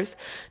 hours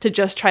to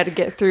just try to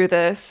get through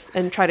this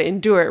and try to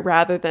endure it,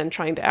 rather than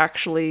trying to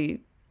actually,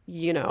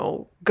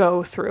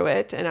 go through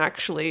it and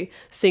actually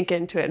sink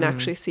into it and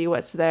actually see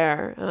what's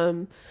there.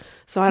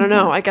 So I don't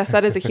know. I guess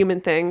that is a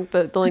human thing.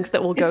 The lengths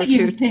that we'll go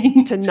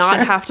to not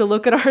have to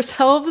look at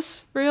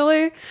ourselves,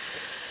 really.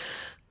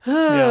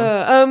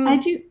 I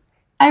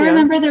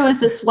remember there was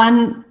this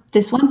one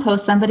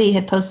post somebody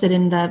had posted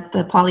in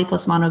the Poly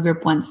plus Mono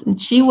group once, and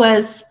she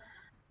was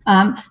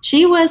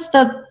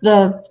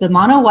the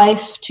mono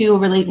wife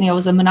to it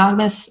was a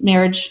monogamous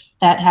marriage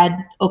that had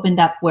opened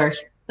up, where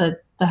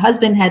the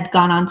husband had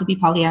gone on to be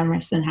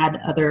polyamorous and had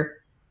other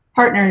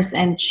partners,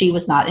 and she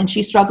was not, and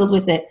she struggled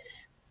with it.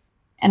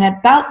 And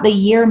about the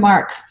year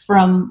mark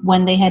from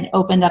when they had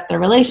opened up their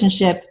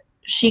relationship,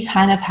 she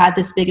kind of had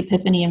this big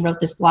epiphany and wrote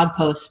this blog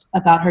post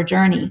about her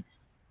journey,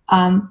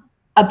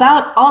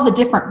 about all the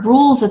different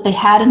rules that they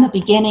had in the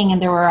beginning.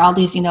 And there were all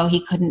these,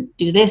 he couldn't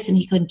do this and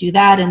he couldn't do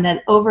that. And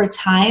that over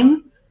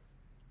time,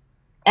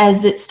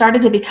 as it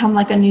started to become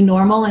like a new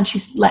normal, and she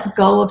let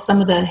go of some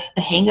of the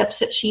hangups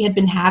that she had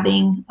been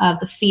having,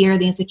 the fear,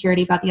 the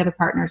insecurity about the other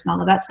partners and all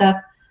of that stuff,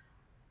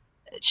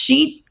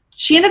 she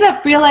ended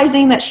up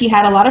realizing that she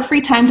had a lot of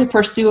free time to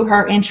pursue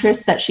her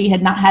interests that she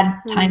had not had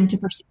time to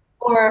pursue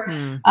before.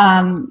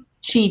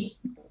 She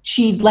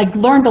like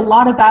learned a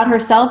lot about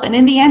herself, and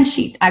in the end,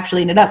 she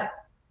actually ended up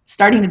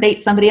starting to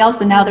date somebody else,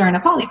 and now they're in a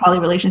poly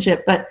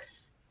relationship. But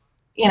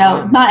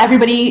not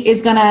everybody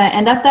is going to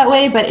end up that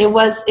way. But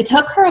it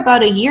took her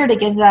about a year to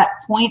get to that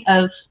point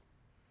of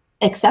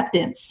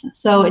acceptance.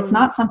 So it's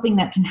not something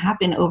that can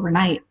happen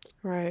overnight.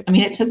 Right. I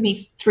mean, it took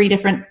me 3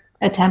 different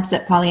attempts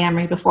at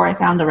polyamory before I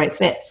found the right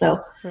fit.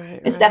 So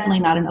it's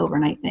definitely not an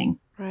overnight thing.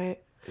 Right.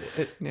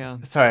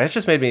 Sorry, it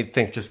just made me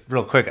think just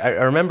real quick. I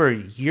remember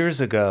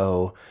years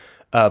ago,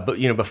 but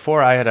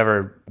before I had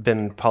ever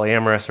been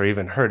polyamorous or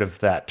even heard of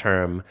that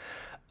term,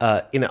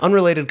 in an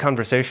unrelated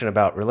conversation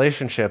about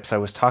relationships, I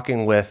was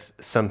talking with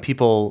some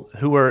people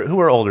who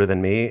were older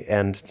than me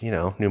and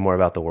knew more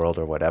about the world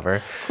or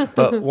whatever.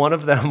 But one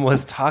of them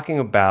was talking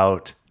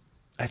about,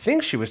 I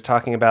think she was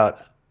talking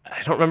about,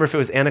 I don't remember if it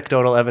was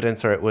anecdotal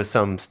evidence or it was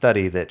some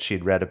study that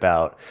she'd read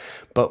about,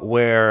 but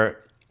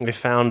where they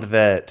found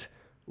that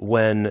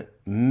when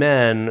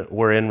men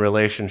were in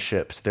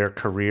relationships, their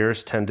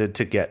careers tended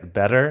to get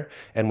better,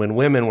 and when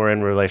women were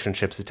in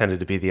relationships, it tended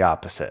to be the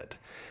opposite.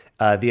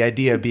 The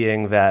idea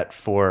being that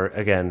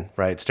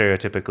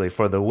stereotypically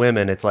for the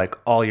women, it's like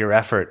all your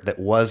effort that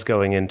was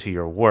going into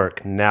your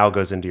work now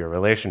goes into your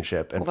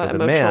relationship, and for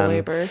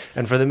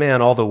the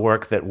man, all the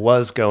work that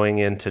was going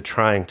into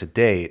trying to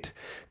date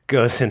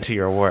goes into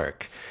your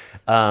work.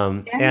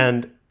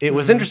 And it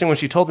was interesting when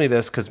she told me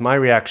this, because my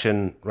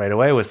reaction right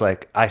away was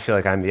like, I feel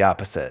like I'm the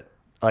opposite.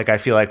 Like, I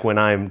feel like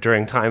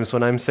during times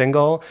when I'm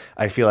single,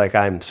 I feel like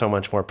I'm so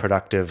much more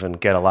productive and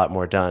get a lot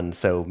more done.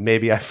 So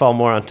maybe I fall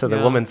more onto the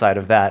woman side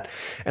of that.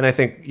 And I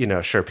think,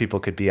 sure, people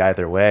could be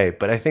either way.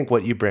 But I think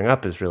what you bring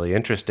up is really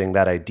interesting,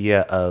 that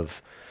idea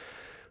of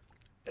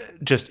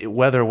just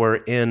whether we're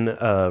in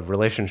a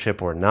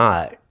relationship or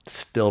not,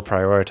 still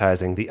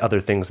prioritizing the other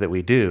things that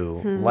we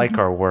do, like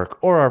our work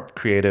or our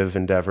creative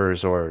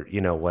endeavors or,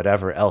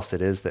 whatever else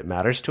it is that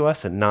matters to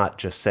us, and not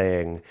just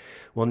saying,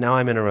 well, now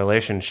I'm in a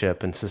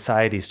relationship and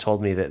society's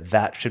told me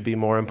that should be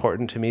more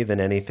important to me than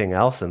anything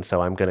else. And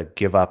so I'm going to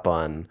give up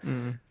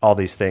on all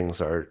these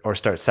things or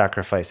start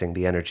sacrificing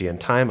the energy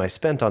and time I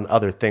spent on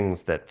other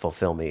things that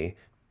fulfill me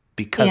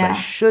because I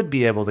should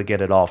be able to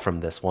get it all from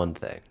this one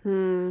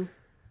thing.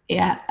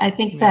 Yeah, I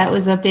think that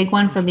was a big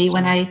one for me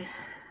when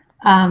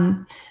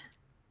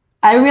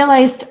I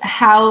realized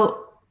how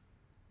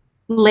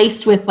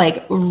laced with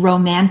like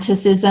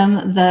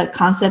romanticism the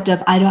concept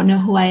of I don't know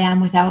who I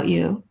am without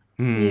you.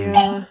 And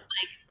like,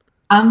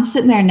 I'm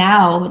sitting there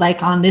now,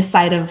 like on this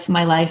side of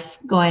my life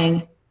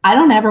going, I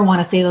don't ever want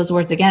to say those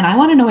words again. I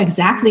want to know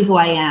exactly who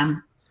I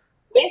am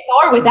with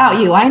or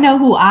without you. I know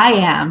who I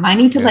am. I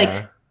need to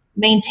like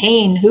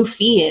maintain who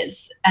Fee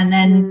is. And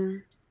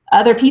then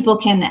other people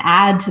can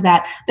add to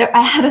that.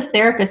 I had a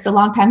therapist a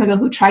long time ago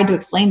who tried to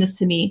explain this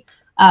to me.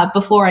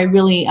 before I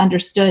really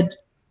understood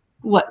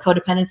what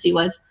codependency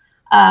was.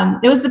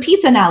 It was the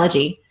pizza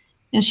analogy.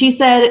 And she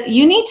said,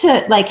 you need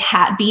to like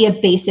be a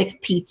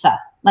basic pizza.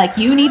 Like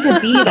you need to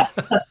be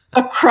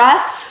the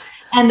crust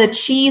and the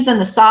cheese and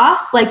the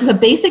sauce. Like the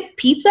basic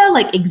pizza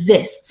like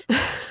exists.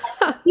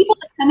 People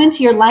that come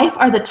into your life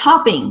are the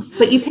toppings,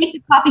 but you take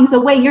the toppings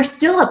away, you're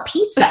still a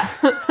pizza.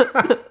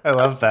 I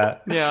love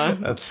that. Yeah.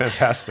 That's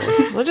fantastic.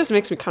 Well, it just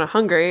makes me kind of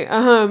hungry.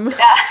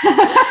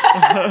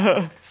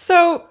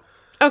 So,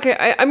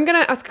 okay, I'm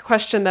going to ask a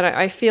question that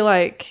I feel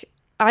like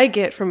I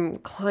get from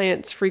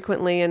clients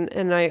frequently,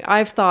 and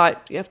I've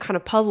kind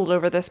of puzzled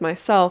over this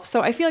myself.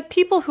 So I feel like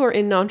people who are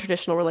in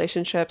non-traditional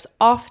relationships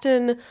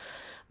often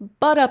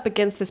butt up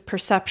against this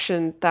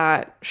perception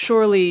that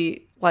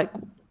surely like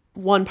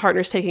one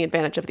partner's taking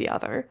advantage of the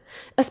other,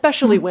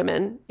 especially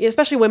women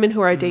who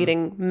are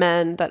dating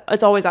men, that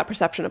it's always that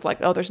perception of like,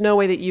 oh, there's no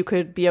way that you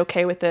could be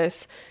okay with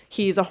this.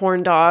 He's a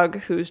horn dog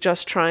who's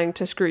just trying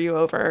to screw you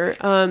over.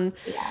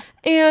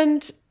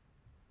 And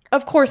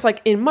of course,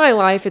 like in my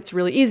life, it's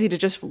really easy to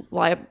just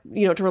rely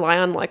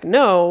on like,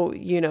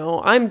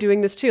 no, I'm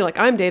doing this too. Like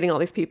I'm dating all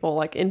these people.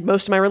 Like in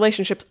most of my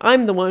relationships,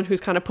 I'm the one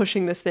who's kind of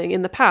pushing this thing.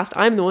 In the past,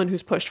 I'm the one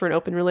who's pushed for an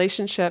open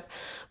relationship.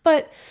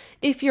 But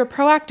if you're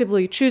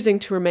proactively choosing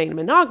to remain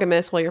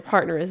monogamous while your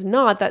partner is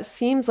not, that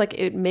seems like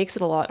it makes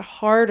it a lot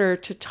harder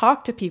to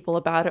talk to people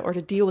about it or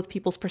to deal with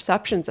people's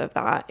perceptions of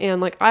that.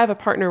 And like I have a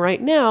partner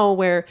right now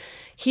where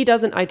he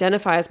doesn't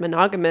identify as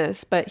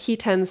monogamous, but he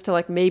tends to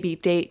like maybe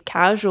date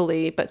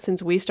casually. But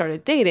since we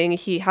started dating,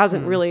 he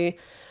hasn't really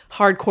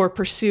hardcore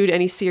pursued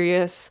any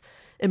serious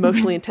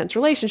emotionally intense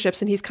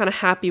relationships, and he's kind of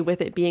happy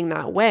with it being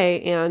that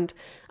way. And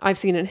I've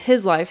seen in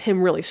his life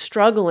him really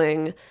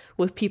struggling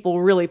with people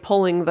really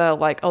pulling the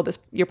like, oh,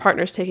 your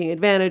partner's taking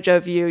advantage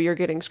of you, you're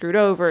getting screwed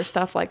over,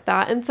 stuff like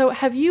that. And so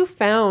have you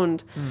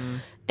found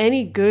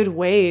any good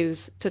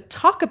ways to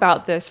talk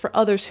about this for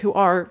others who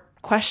are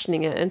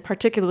questioning it, and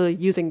particularly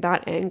using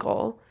that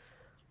angle?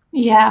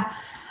 Yeah,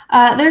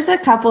 there's a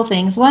couple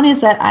things. One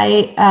is that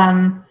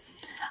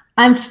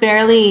I'm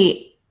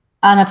fairly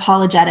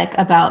unapologetic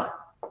about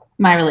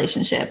my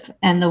relationship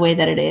and the way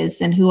that it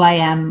is and who I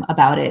am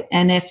about it.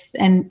 And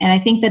I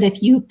think that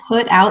if you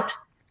put out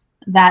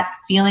that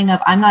feeling of,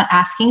 I'm not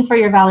asking for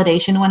your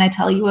validation when I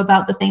tell you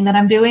about the thing that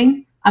I'm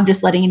doing, I'm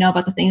just letting you know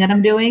about the thing that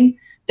I'm doing,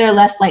 they're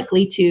less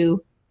likely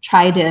to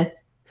try to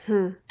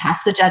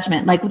pass the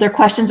judgment. Like their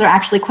questions are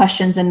actually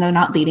questions and they're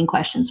not leading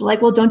questions. They're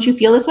like, well, don't you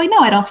feel this way? No,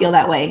 I don't feel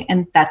that way.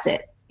 And that's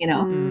it,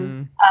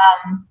 The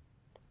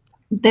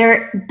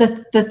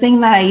thing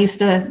that I used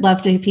to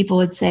love to, people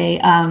would say,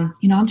 I'm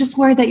just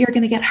worried that you're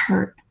going to get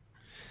hurt.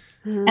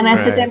 And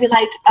I'd sit there and be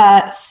like,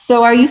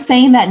 so are you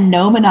saying that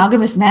no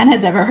monogamous man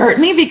has ever hurt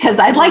me? Because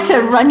I'd like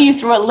to run you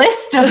through a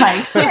list of my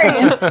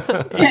experience.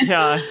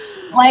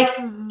 Like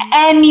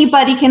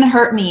anybody can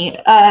hurt me.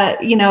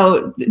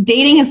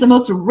 Dating is the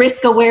most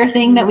risk aware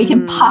thing that we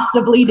can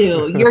possibly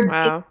do.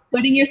 You're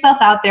putting yourself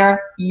out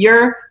there.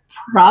 You're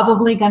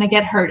probably going to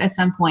get hurt at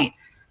some point.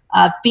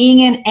 Being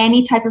in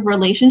any type of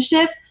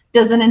relationship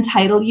doesn't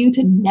entitle you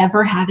to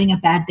never having a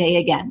bad day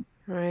again.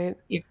 Right.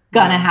 You're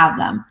going to have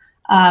them.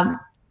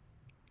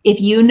 If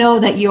you know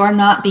that you're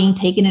not being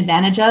taken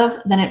advantage of,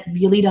 then it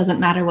really doesn't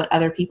matter what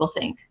other people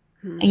think.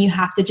 And you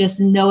have to just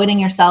know it in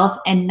yourself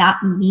and not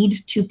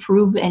need to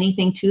prove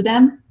anything to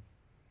them.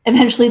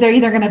 Eventually, they're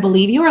either going to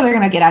believe you or they're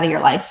going to get out of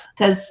your life,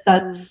 because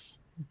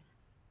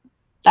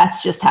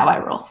that's just how I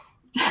roll.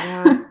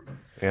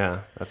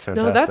 Yeah, that's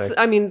fantastic.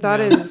 That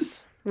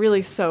is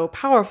really so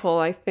powerful,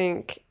 I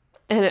think.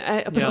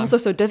 But also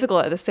so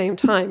difficult at the same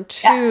time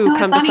to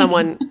come to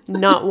someone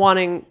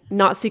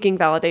not seeking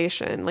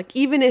validation. Like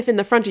even if in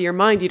the front of your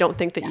mind you don't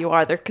think that you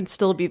are, there can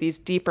still be these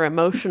deeper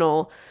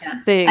emotional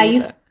things. I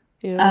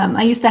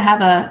used to have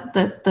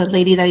the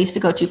lady that I used to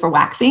go to for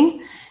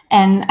waxing,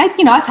 and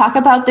I talk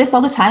about this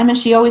all the time, and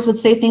she always would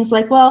say things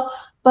like, "Well,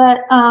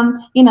 but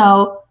don't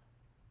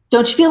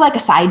you feel like a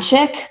side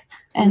chick?"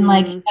 And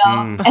and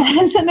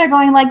I'm sitting there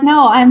going like,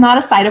 "No, I'm not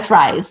a side of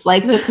fries.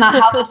 Like that's not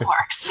how this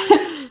works."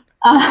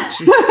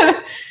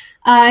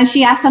 And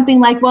she asked something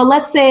like, well,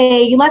 let's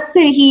say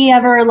he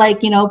ever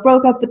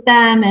broke up with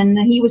them and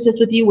he was just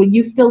with you, would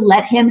you still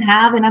let him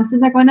have? And I'm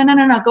sitting there going,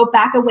 no, go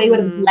back away. Would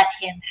have let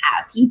him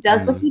have. He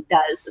does what he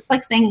does. It's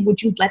like saying,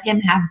 would you let him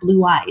have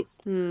blue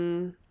eyes?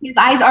 His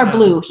eyes are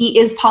blue. He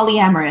is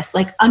polyamorous.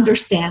 Like,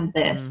 understand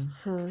this.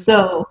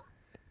 So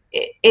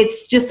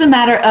it's just a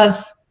matter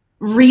of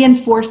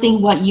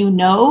reinforcing what you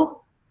know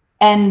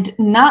and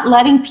not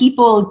letting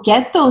people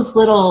get those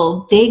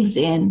little digs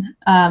in.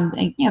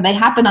 They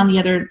happen on the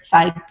other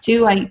side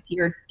too. I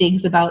hear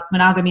digs about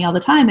monogamy all the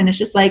time. And it's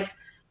just like,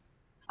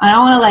 I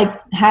don't want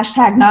to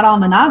hashtag not all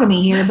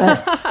monogamy here,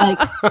 but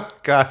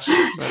gosh,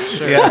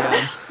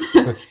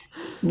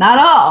 not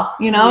all,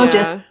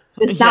 just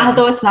it's not,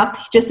 though it's not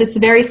just, it's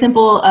very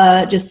simple.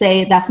 Just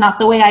say, that's not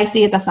the way I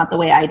see it. That's not the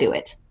way I do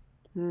it.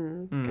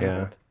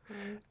 Yeah.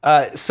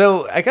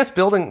 So I guess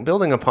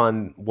building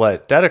upon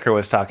what Dedeker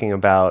was talking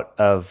about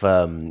of,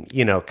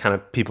 kind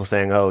of people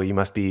saying, oh, you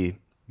must be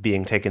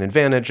being taken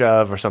advantage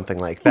of or something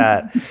like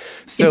that.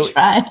 So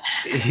Try.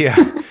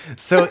 yeah.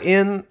 So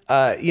in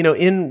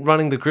in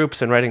running the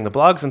groups and writing the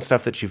blogs and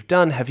stuff that you've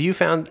done, have you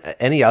found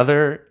any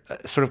other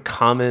sort of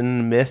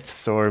common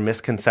myths or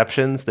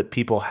misconceptions that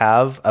people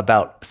have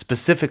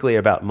specifically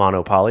about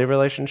mono-poly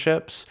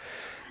relationships?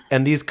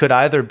 And these could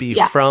either be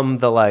from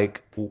the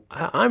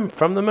I'm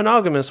from the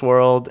monogamous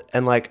world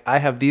and I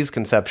have these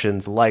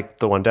conceptions like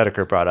the one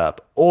Dedeker brought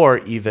up, or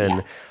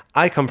even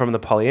I come from the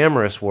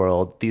polyamorous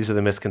world. These are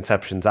the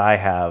misconceptions I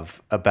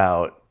have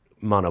about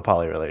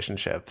mono-poly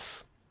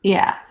relationships.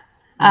 Yeah.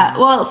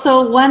 Well,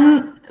 so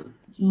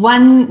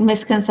one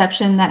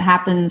misconception that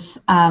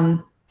happens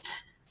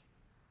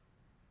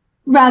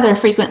rather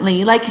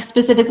frequently,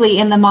 specifically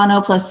in the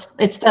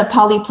it's the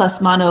poly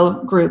plus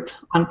mono group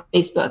on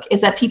Facebook,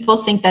 is that people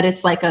think that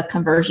it's like a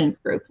conversion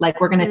group. Like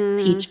we're going to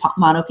teach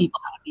mono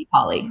people how to be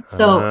poly.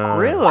 So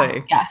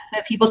really? Yeah.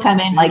 So people come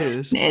in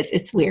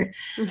it's weird.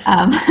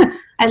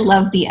 I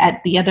love the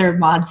other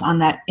mods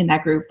in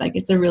that group.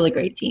 It's a really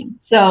great team.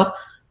 So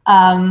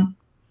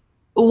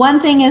one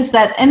thing is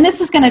that, and this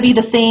is going to be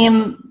the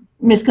same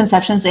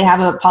misconceptions they have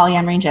about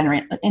polyamory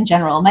in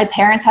general. My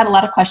parents had a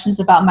lot of questions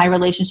about my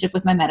relationship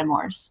with my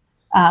metamors,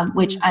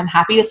 which I'm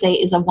happy to say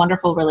is a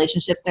wonderful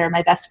relationship. They're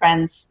my best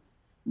friends.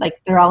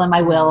 They're all in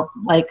my will.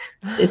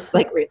 It's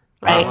real,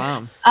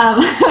 right?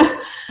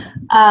 Oh,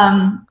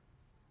 wow.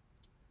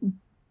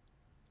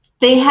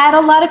 They had a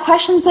lot of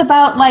questions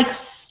about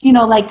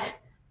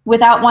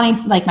without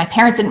wanting, my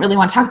parents didn't really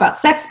want to talk about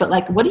sex, but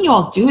what do you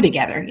all do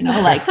together?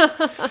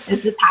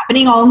 Is this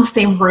happening all in the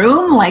same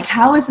room?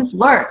 How does this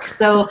work?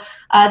 So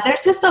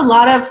there's just a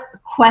lot of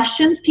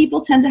questions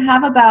people tend to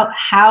have about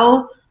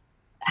how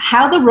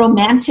the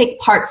romantic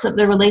parts of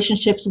the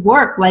relationships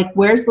work.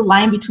 Where's the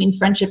line between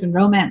friendship and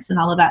romance and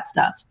all of that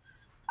stuff?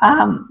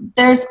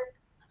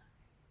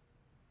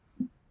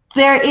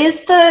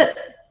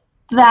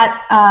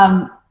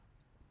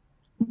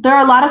 There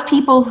are a lot of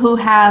people who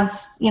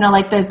have,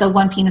 the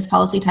one penis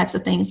policy types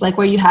of things,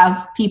 where you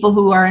have people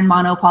who are in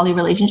mono poly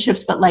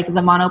relationships, but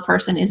the mono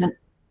person isn't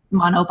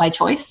mono by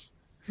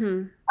choice.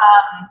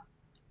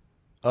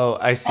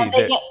 I see.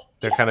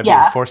 They're kind of being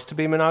forced to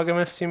be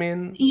monogamous, you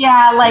mean?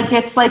 Yeah,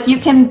 it's you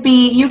can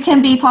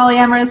be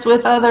polyamorous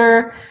with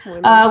other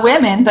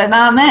women, but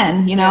not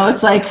men.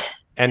 It's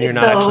and you're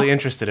not actually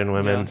interested in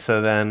women,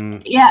 so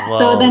then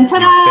so then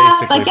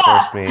ta-da! Basically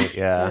forced me,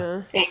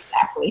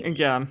 exactly.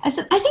 Yeah. I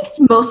think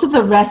most of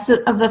the rest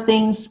of the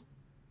things,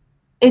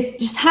 it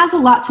just has a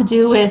lot to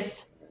do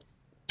with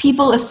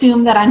people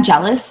assume that I'm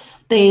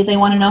jealous. They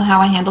want to know how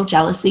I handle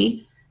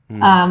jealousy.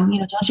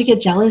 Don't you get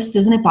jealous?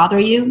 Doesn't it bother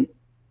you?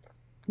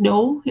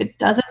 No, it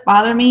doesn't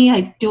bother me.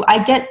 I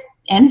get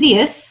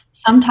envious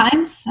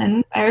sometimes,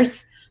 and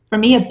there's for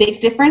me a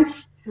big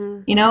difference.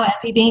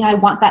 Envy being I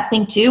want that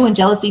thing too, and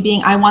jealousy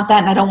being I want that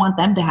and I don't want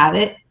them to have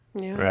it.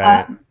 Yeah.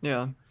 Right.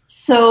 Yeah.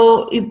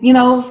 So if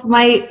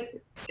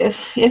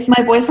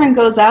my boyfriend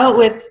goes out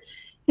with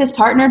his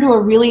partner to a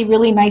really,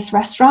 really nice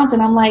restaurant,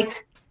 and I'm I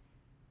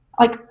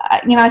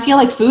feel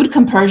like food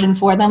compersion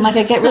for them. I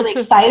get really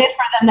excited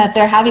for them that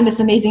they're having this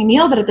amazing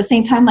meal, but at the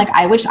same time,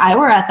 I wish I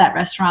were at that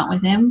restaurant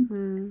with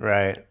him.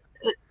 Right.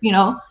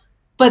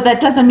 But that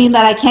doesn't mean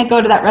that I can't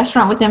go to that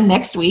restaurant with him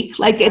next week.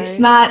 It's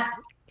not.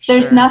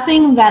 There's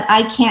nothing that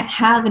I can't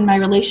have in my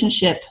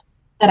relationship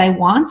that I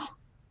want.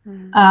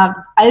 I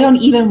don't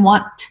even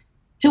want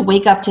to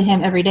wake up to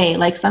him every day.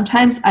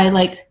 Sometimes I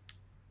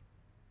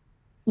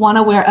want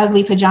to wear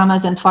ugly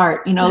pajamas and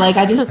fart,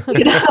 I just,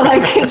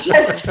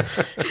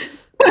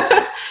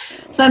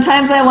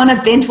 sometimes I want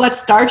to binge watch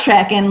Star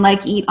Trek and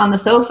eat on the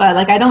sofa.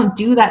 I don't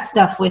do that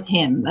stuff with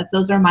him.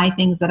 Those are my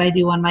things that I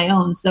do on my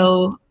own.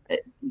 So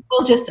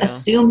people just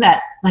assume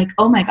that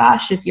oh my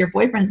gosh, if your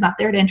boyfriend's not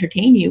there to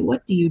entertain you,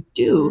 what do you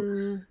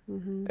do?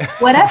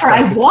 Whatever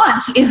I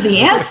want is the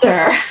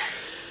answer.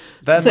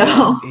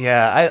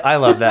 I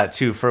love that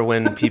too, for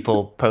when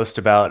people post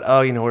about,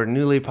 we're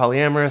newly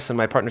polyamorous and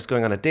my partner's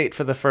going on a date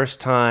for the first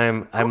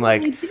time. I'm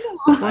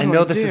I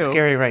know this is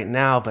scary right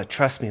now, but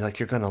trust me,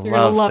 you're going to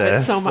love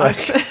this. It so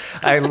much.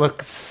 I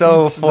look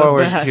so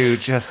forward to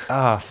just,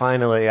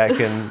 finally I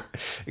can,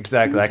 I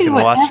can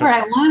watch whatever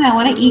I want. I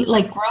want to eat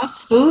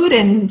gross food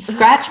and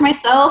scratch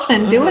myself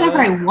and do whatever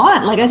I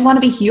want. I just want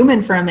to be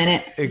human for a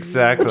minute.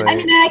 Exactly. Which,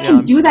 I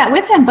can do that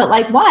with him, but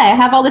why? I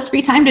have all this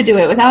free time to do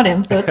it without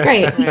him, so it's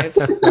great. Right.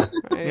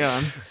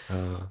 Yeah.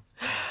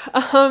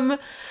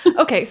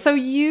 Okay, so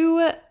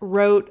you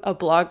wrote a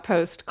blog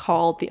post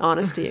called The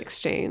Honesty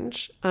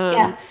Exchange.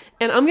 And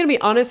I'm going to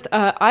be honest,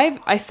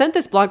 I sent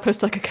this blog post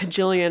to a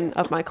gajillion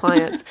of my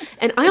clients,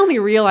 and I only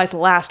realized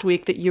last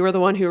week that you were the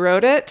one who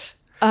wrote it.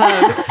 We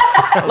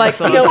talked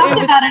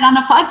about it on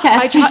a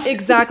podcast.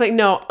 Exactly.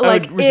 No,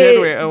 did we?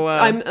 Oh,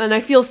 wow. And I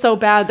feel so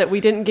bad that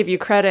we didn't give you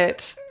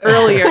credit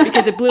earlier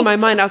because it blew my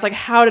mind. I was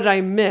how did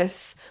I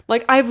miss?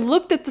 I've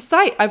looked at the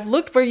site. I've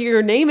looked where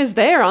your name is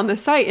there on the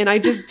site, and I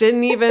just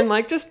didn't even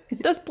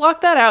just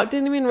block that out.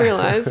 Didn't even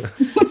realize.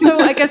 So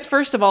I guess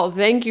first of all,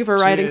 thank you for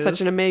writing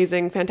such an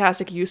amazing,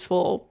 fantastic,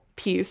 useful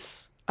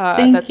piece.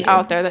 Thank that's you.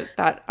 out there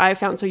that I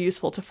found so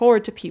useful to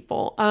forward to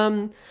people.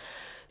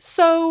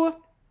 So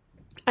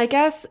I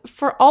guess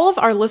for all of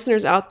our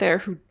listeners out there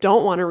who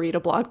don't want to read a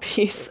blog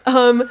piece,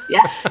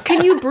 Yeah.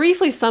 can you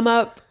briefly sum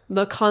up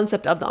the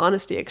concept of the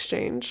honesty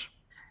exchange?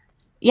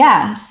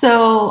 Yeah.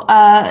 So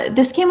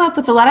this came up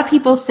with a lot of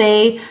people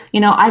say,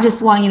 I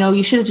just want,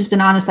 you should have just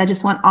been honest. I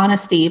just want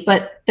honesty.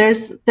 But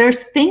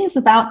there's things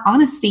about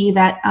honesty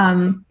that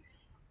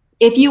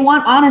if you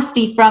want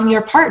honesty from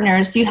your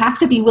partners, you have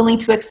to be willing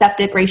to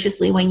accept it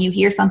graciously when you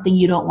hear something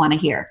you don't want to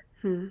hear.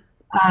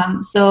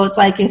 So it's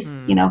like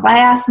if I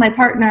ask my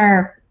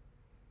partner,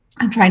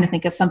 I'm trying to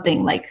think of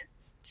something like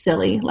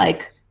silly,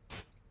 like,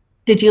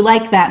 did you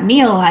like that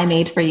meal I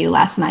made for you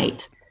last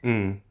night?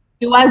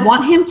 Do I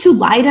want him to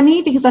lie to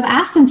me? Because I've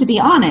asked him to be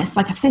honest.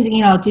 Like I've said,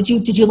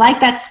 did you like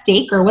that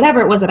steak or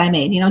whatever it was that I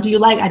made? Do you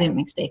like, I didn't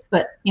make steak,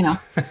 but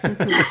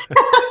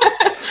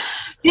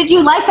did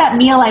you like that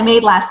meal I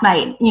made last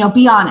night?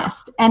 Be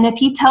honest. And if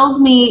he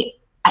tells me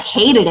I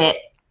hated it,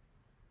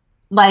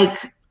 like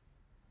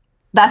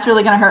that's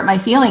really going to hurt my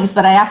feelings,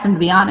 but I asked him to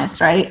be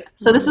honest, right?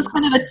 So this is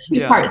kind of a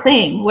two-part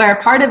thing where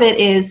part of it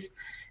is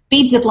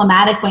be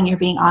diplomatic when you're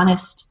being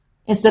honest.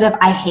 Instead of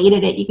I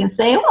hated it, you can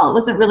say, well, it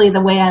wasn't really the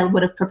way I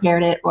would have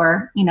prepared it,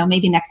 or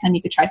maybe next time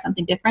you could try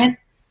something different.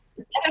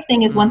 The other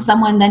thing is when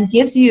someone then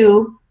gives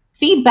you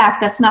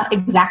feedback that's not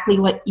exactly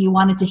what you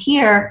wanted to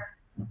hear,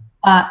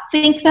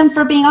 thank them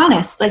for being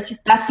honest. Like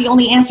that's the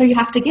only answer you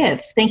have to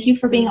give. Thank you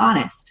for being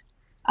honest.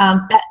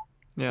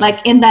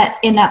 Like in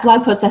that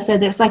blog post I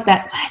said there's like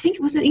that, I think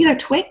it was either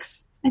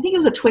Twix. I think it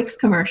was a Twix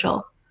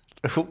commercial.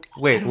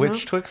 Wait,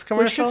 which Twix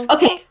commercial?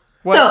 Okay.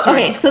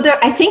 Twix? So there,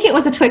 I think it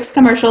was a Twix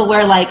commercial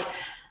where like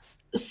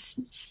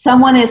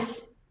someone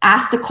is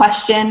asked a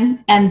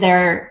question and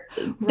they're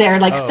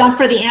like stumped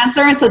for the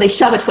answer, and so they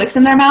shove a Twix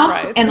in their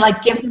mouth and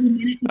like gives them a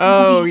minute to think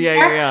of the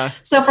answer. Yeah.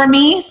 So for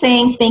me,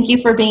 saying thank you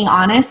for being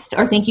honest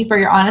or thank you for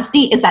your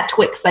honesty is that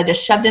Twix I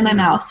just shoved in my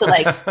mouth to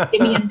like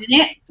give me a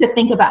minute to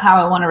think about how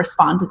I want to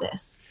respond to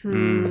this.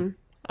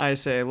 I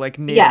say like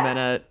need a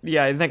minute.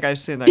 Yeah, I think I've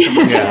seen that.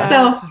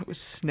 So it was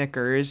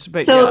Snickers,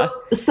 but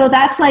so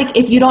that's like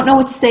if you don't know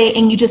what to say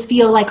and you just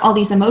feel like all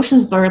these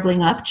emotions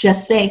burbling up,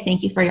 just say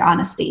thank you for your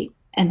honesty,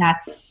 and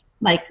that's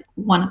like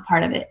one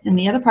part of it. And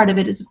the other part of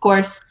it is, of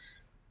course,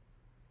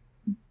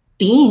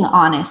 being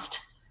honest.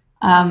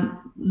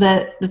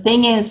 The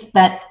thing is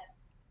that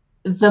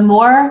the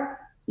more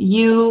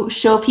you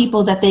show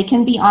people that they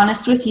can be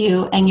honest with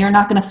you and you're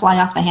not going to fly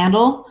off the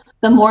handle,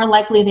 the more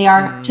likely they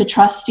are to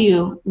trust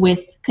you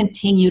with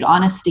continued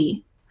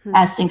honesty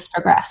as things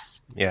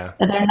progress. Yeah.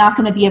 That they're not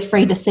going to be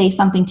afraid to say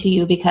something to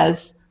you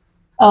because,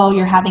 oh,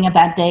 you're having a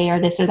bad day or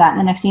this or that. And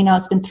the next thing you know,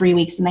 it's been 3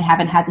 weeks and they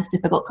haven't had this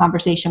difficult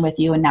conversation with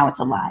you and now it's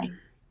a lie.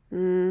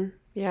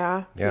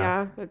 Yeah.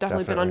 I've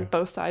definitely been on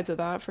both sides of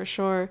that for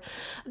sure.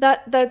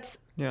 That's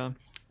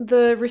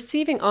the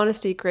receiving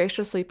honesty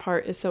graciously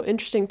part is so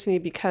interesting to me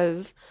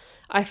because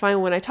I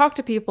find when I talk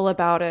to people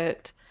about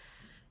it,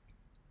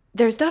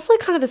 there's definitely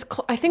kind of this,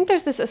 I think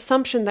there's this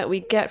assumption that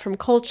we get from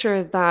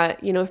culture that,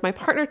 if my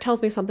partner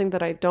tells me something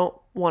that I don't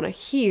want to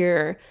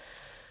hear,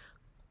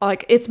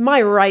 like it's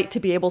my right to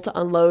be able to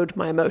unload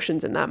my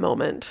emotions in that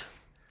moment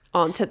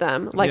onto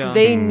them. Like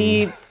they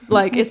need,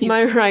 like it's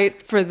my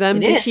right for them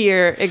to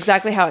hear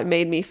exactly how it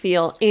made me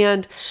feel.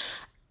 And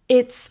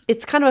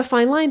it's kind of a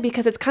fine line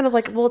because it's kind of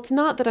like, well, it's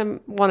not that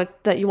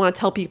that you want to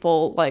tell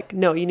people like,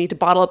 no, you need to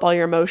bottle up all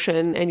your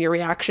emotion and your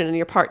reaction and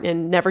your partner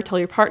and never tell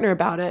your partner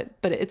about it.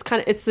 But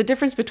it's the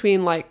difference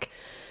between like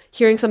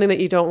hearing something that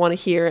you don't want to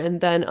hear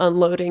and then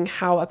unloading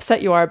how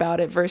upset you are about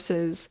it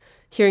versus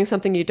hearing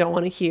something you don't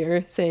want to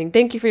hear, saying,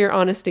 thank you for your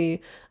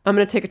honesty. I'm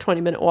going to take a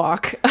 20-minute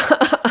walk,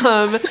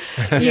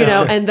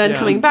 and then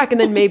coming back. And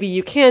then maybe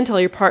you can tell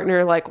your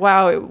partner like,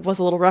 wow, it was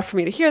a little rough for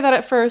me to hear that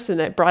at first. And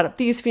it brought up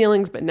these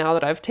feelings. But now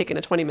that I've taken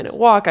a 20-minute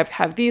walk, I've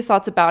had these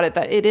thoughts about it,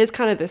 that it is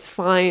kind of this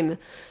fine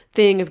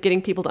thing of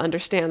getting people to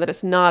understand that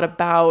it's not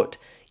about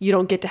you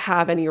don't get to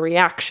have any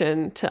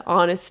reaction to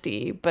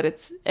honesty. But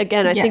it's,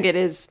 again, I think it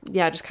is,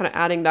 just kind of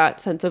adding that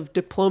sense of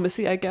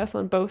diplomacy, I guess,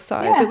 on both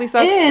sides. Yeah, at least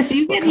that's it is.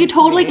 You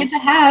totally get to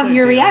have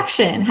your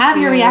reaction. Have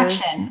your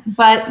reaction.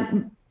 But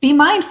be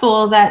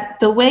mindful that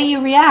the way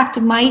you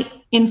react might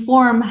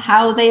inform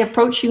how they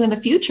approach you in the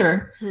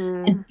future.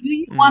 And do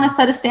you want to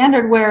set a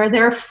standard where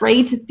they're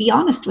afraid to be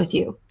honest with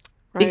you?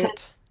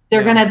 Because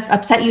they're going to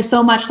upset you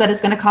so much that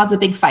it's going to cause a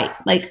big fight.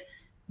 Like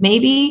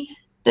maybe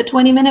the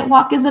 20-minute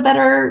walk is a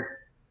better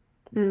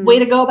way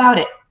to go about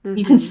it.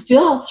 You can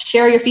still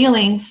share your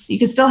feelings. You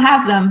can still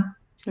have them,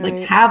 like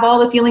have all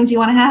the feelings you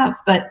want to have,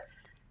 but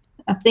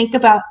think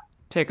about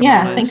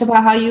think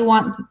about how you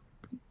want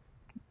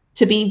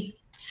to be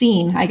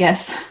seen, I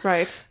guess.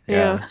 Right.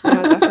 Yeah,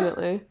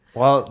 definitely.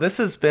 Well, this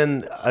has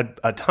been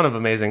a ton of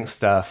amazing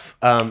stuff.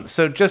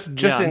 So just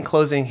in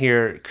closing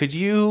here, could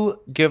you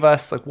give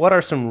us like what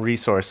are some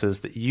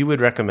resources that you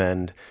would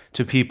recommend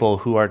to people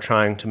who are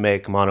trying to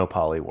make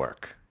monopoly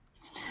work?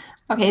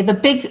 Okay, the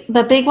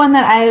big one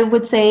that I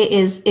would say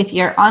is if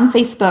you're on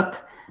Facebook,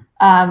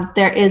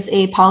 there is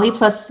a poly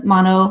plus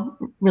mono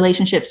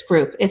relationships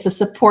group. It's a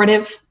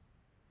supportive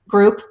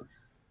group.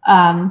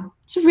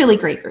 It's a really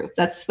great group.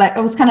 That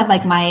was kind of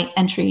like my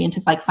entry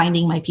into like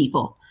finding my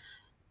people.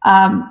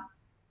 My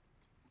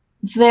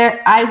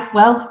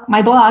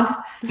blog,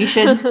 you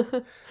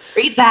should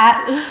read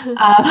that.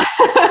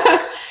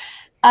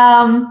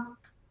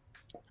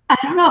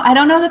 I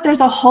don't know that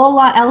there's a whole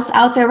lot else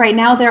out there right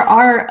now. There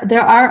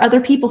are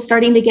other people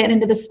starting to get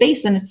into the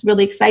space, and it's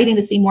really exciting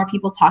to see more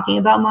people talking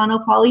about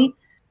monopoly.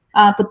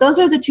 But those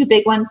are the two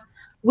big ones.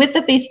 With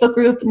the Facebook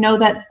group, know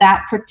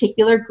that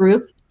particular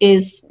group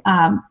is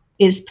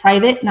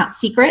private, not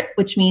secret,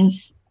 which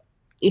means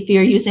if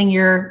you're using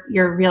your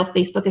real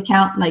Facebook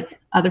account, like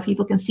other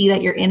people can see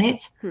that you're in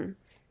it.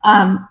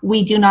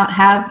 We do not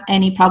have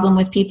any problem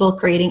with people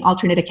creating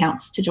alternate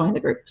accounts to join the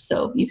group.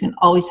 So you can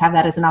always have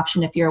that as an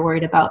option if you're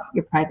worried about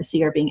your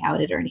privacy or being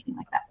outed or anything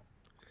like that.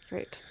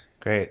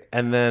 Great.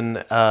 And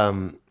then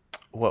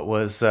what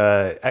was,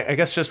 I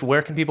guess just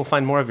where can people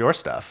find more of your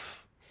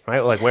stuff, right?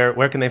 Like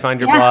where can they find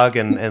your blog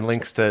and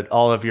links to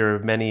all of your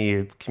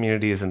many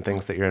communities and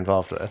things that you're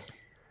involved with?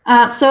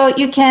 So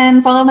you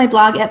can follow my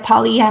blog at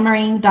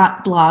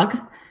polyamoring.blog.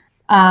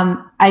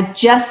 I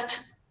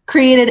just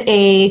created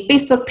a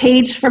Facebook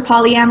page for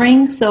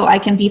polyamoring, so I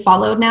can be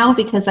followed now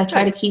because I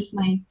try to keep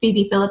my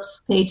Phoebe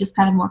Phillips page is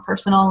kind of more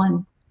personal,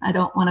 and I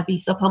don't want to be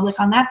so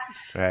public on that.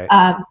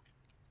 Right.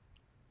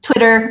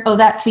 Twitter,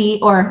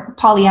 OThatFee, or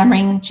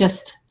polyamoring.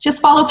 Just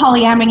follow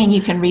polyamoring, and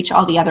you can reach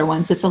all the other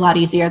ones. It's a lot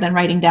easier than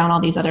writing down all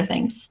these other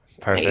things.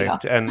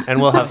 Perfect. And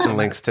we'll have some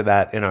links to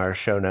that in our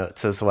show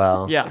notes as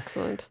well. Yeah.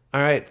 Excellent. All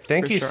right.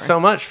 Thank you so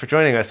much for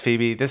joining us,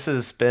 Phoebe. This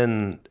has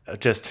been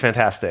just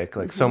fantastic.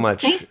 Like so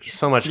much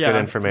good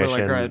information.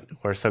 Really great.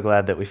 We're so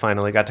glad that we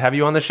finally got to have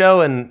you on the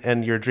show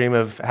and your dream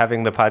of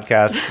having the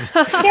podcast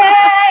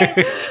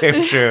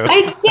came true.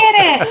 I did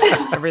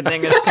it.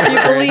 Everything is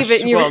You believe it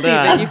and you receive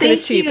it. You can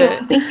achieve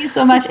it. Thank you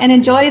so much. And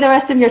enjoy the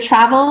rest of your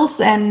travels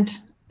and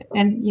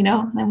then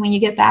when you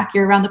get back,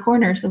 you're around the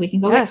corner, so we can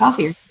go get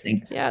coffee or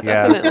something. Yeah,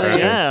 definitely.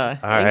 Yeah.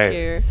 Thank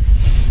you.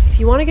 If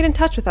you want to get in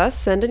touch with us,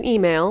 send an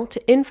email to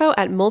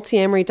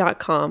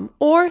info@multiamory.com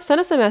or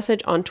send us a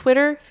message on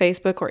Twitter,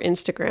 Facebook, or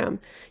Instagram.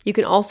 You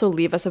can also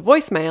leave us a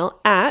voicemail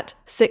at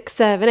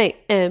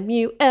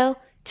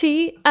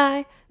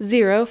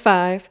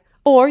 678-MULTI-05,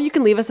 or you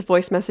can leave us a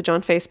voice message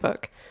on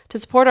Facebook. To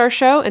support our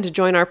show and to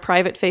join our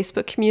private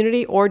Facebook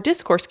community or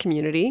discourse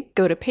community,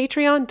 go to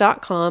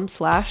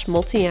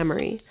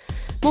patreon.com/multiamory.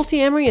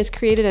 Multiamory is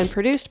created and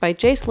produced by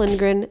Jace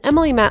Lindgren,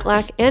 Emily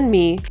Matlack, and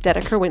me,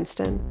 Dedeker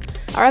Winston.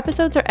 Our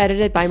episodes are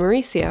edited by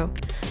Mauricio.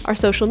 Our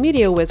social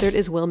media wizard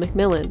is Will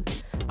McMillan.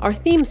 Our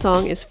theme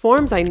song is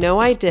Forms I Know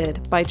I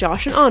Did by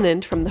Josh and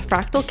Anand from the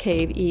Fractal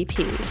Cave EP.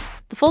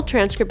 The full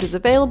transcript is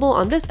available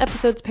on this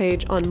episode's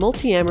page on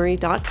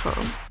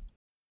multiamory.com.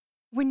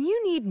 When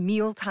you need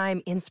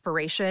mealtime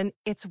inspiration,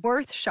 it's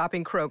worth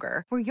shopping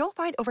Kroger, where you'll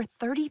find over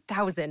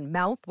 30,000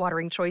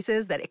 mouth-watering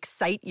choices that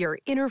excite your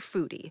inner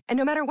foodie. And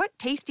no matter what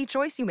tasty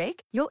choice you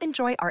make, you'll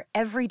enjoy our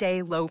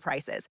everyday low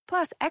prices,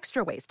 plus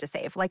extra ways to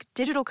save, like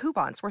digital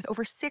coupons worth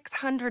over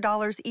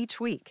 $600 each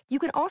week. You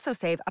can also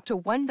save up to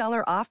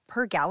 $1 off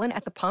per gallon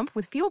at the pump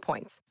with fuel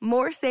points.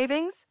 More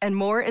savings and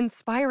more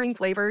inspiring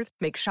flavors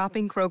make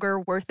shopping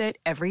Kroger worth it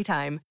every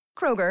time.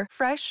 Kroger,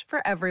 fresh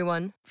for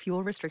everyone.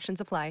 Fuel restrictions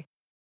apply.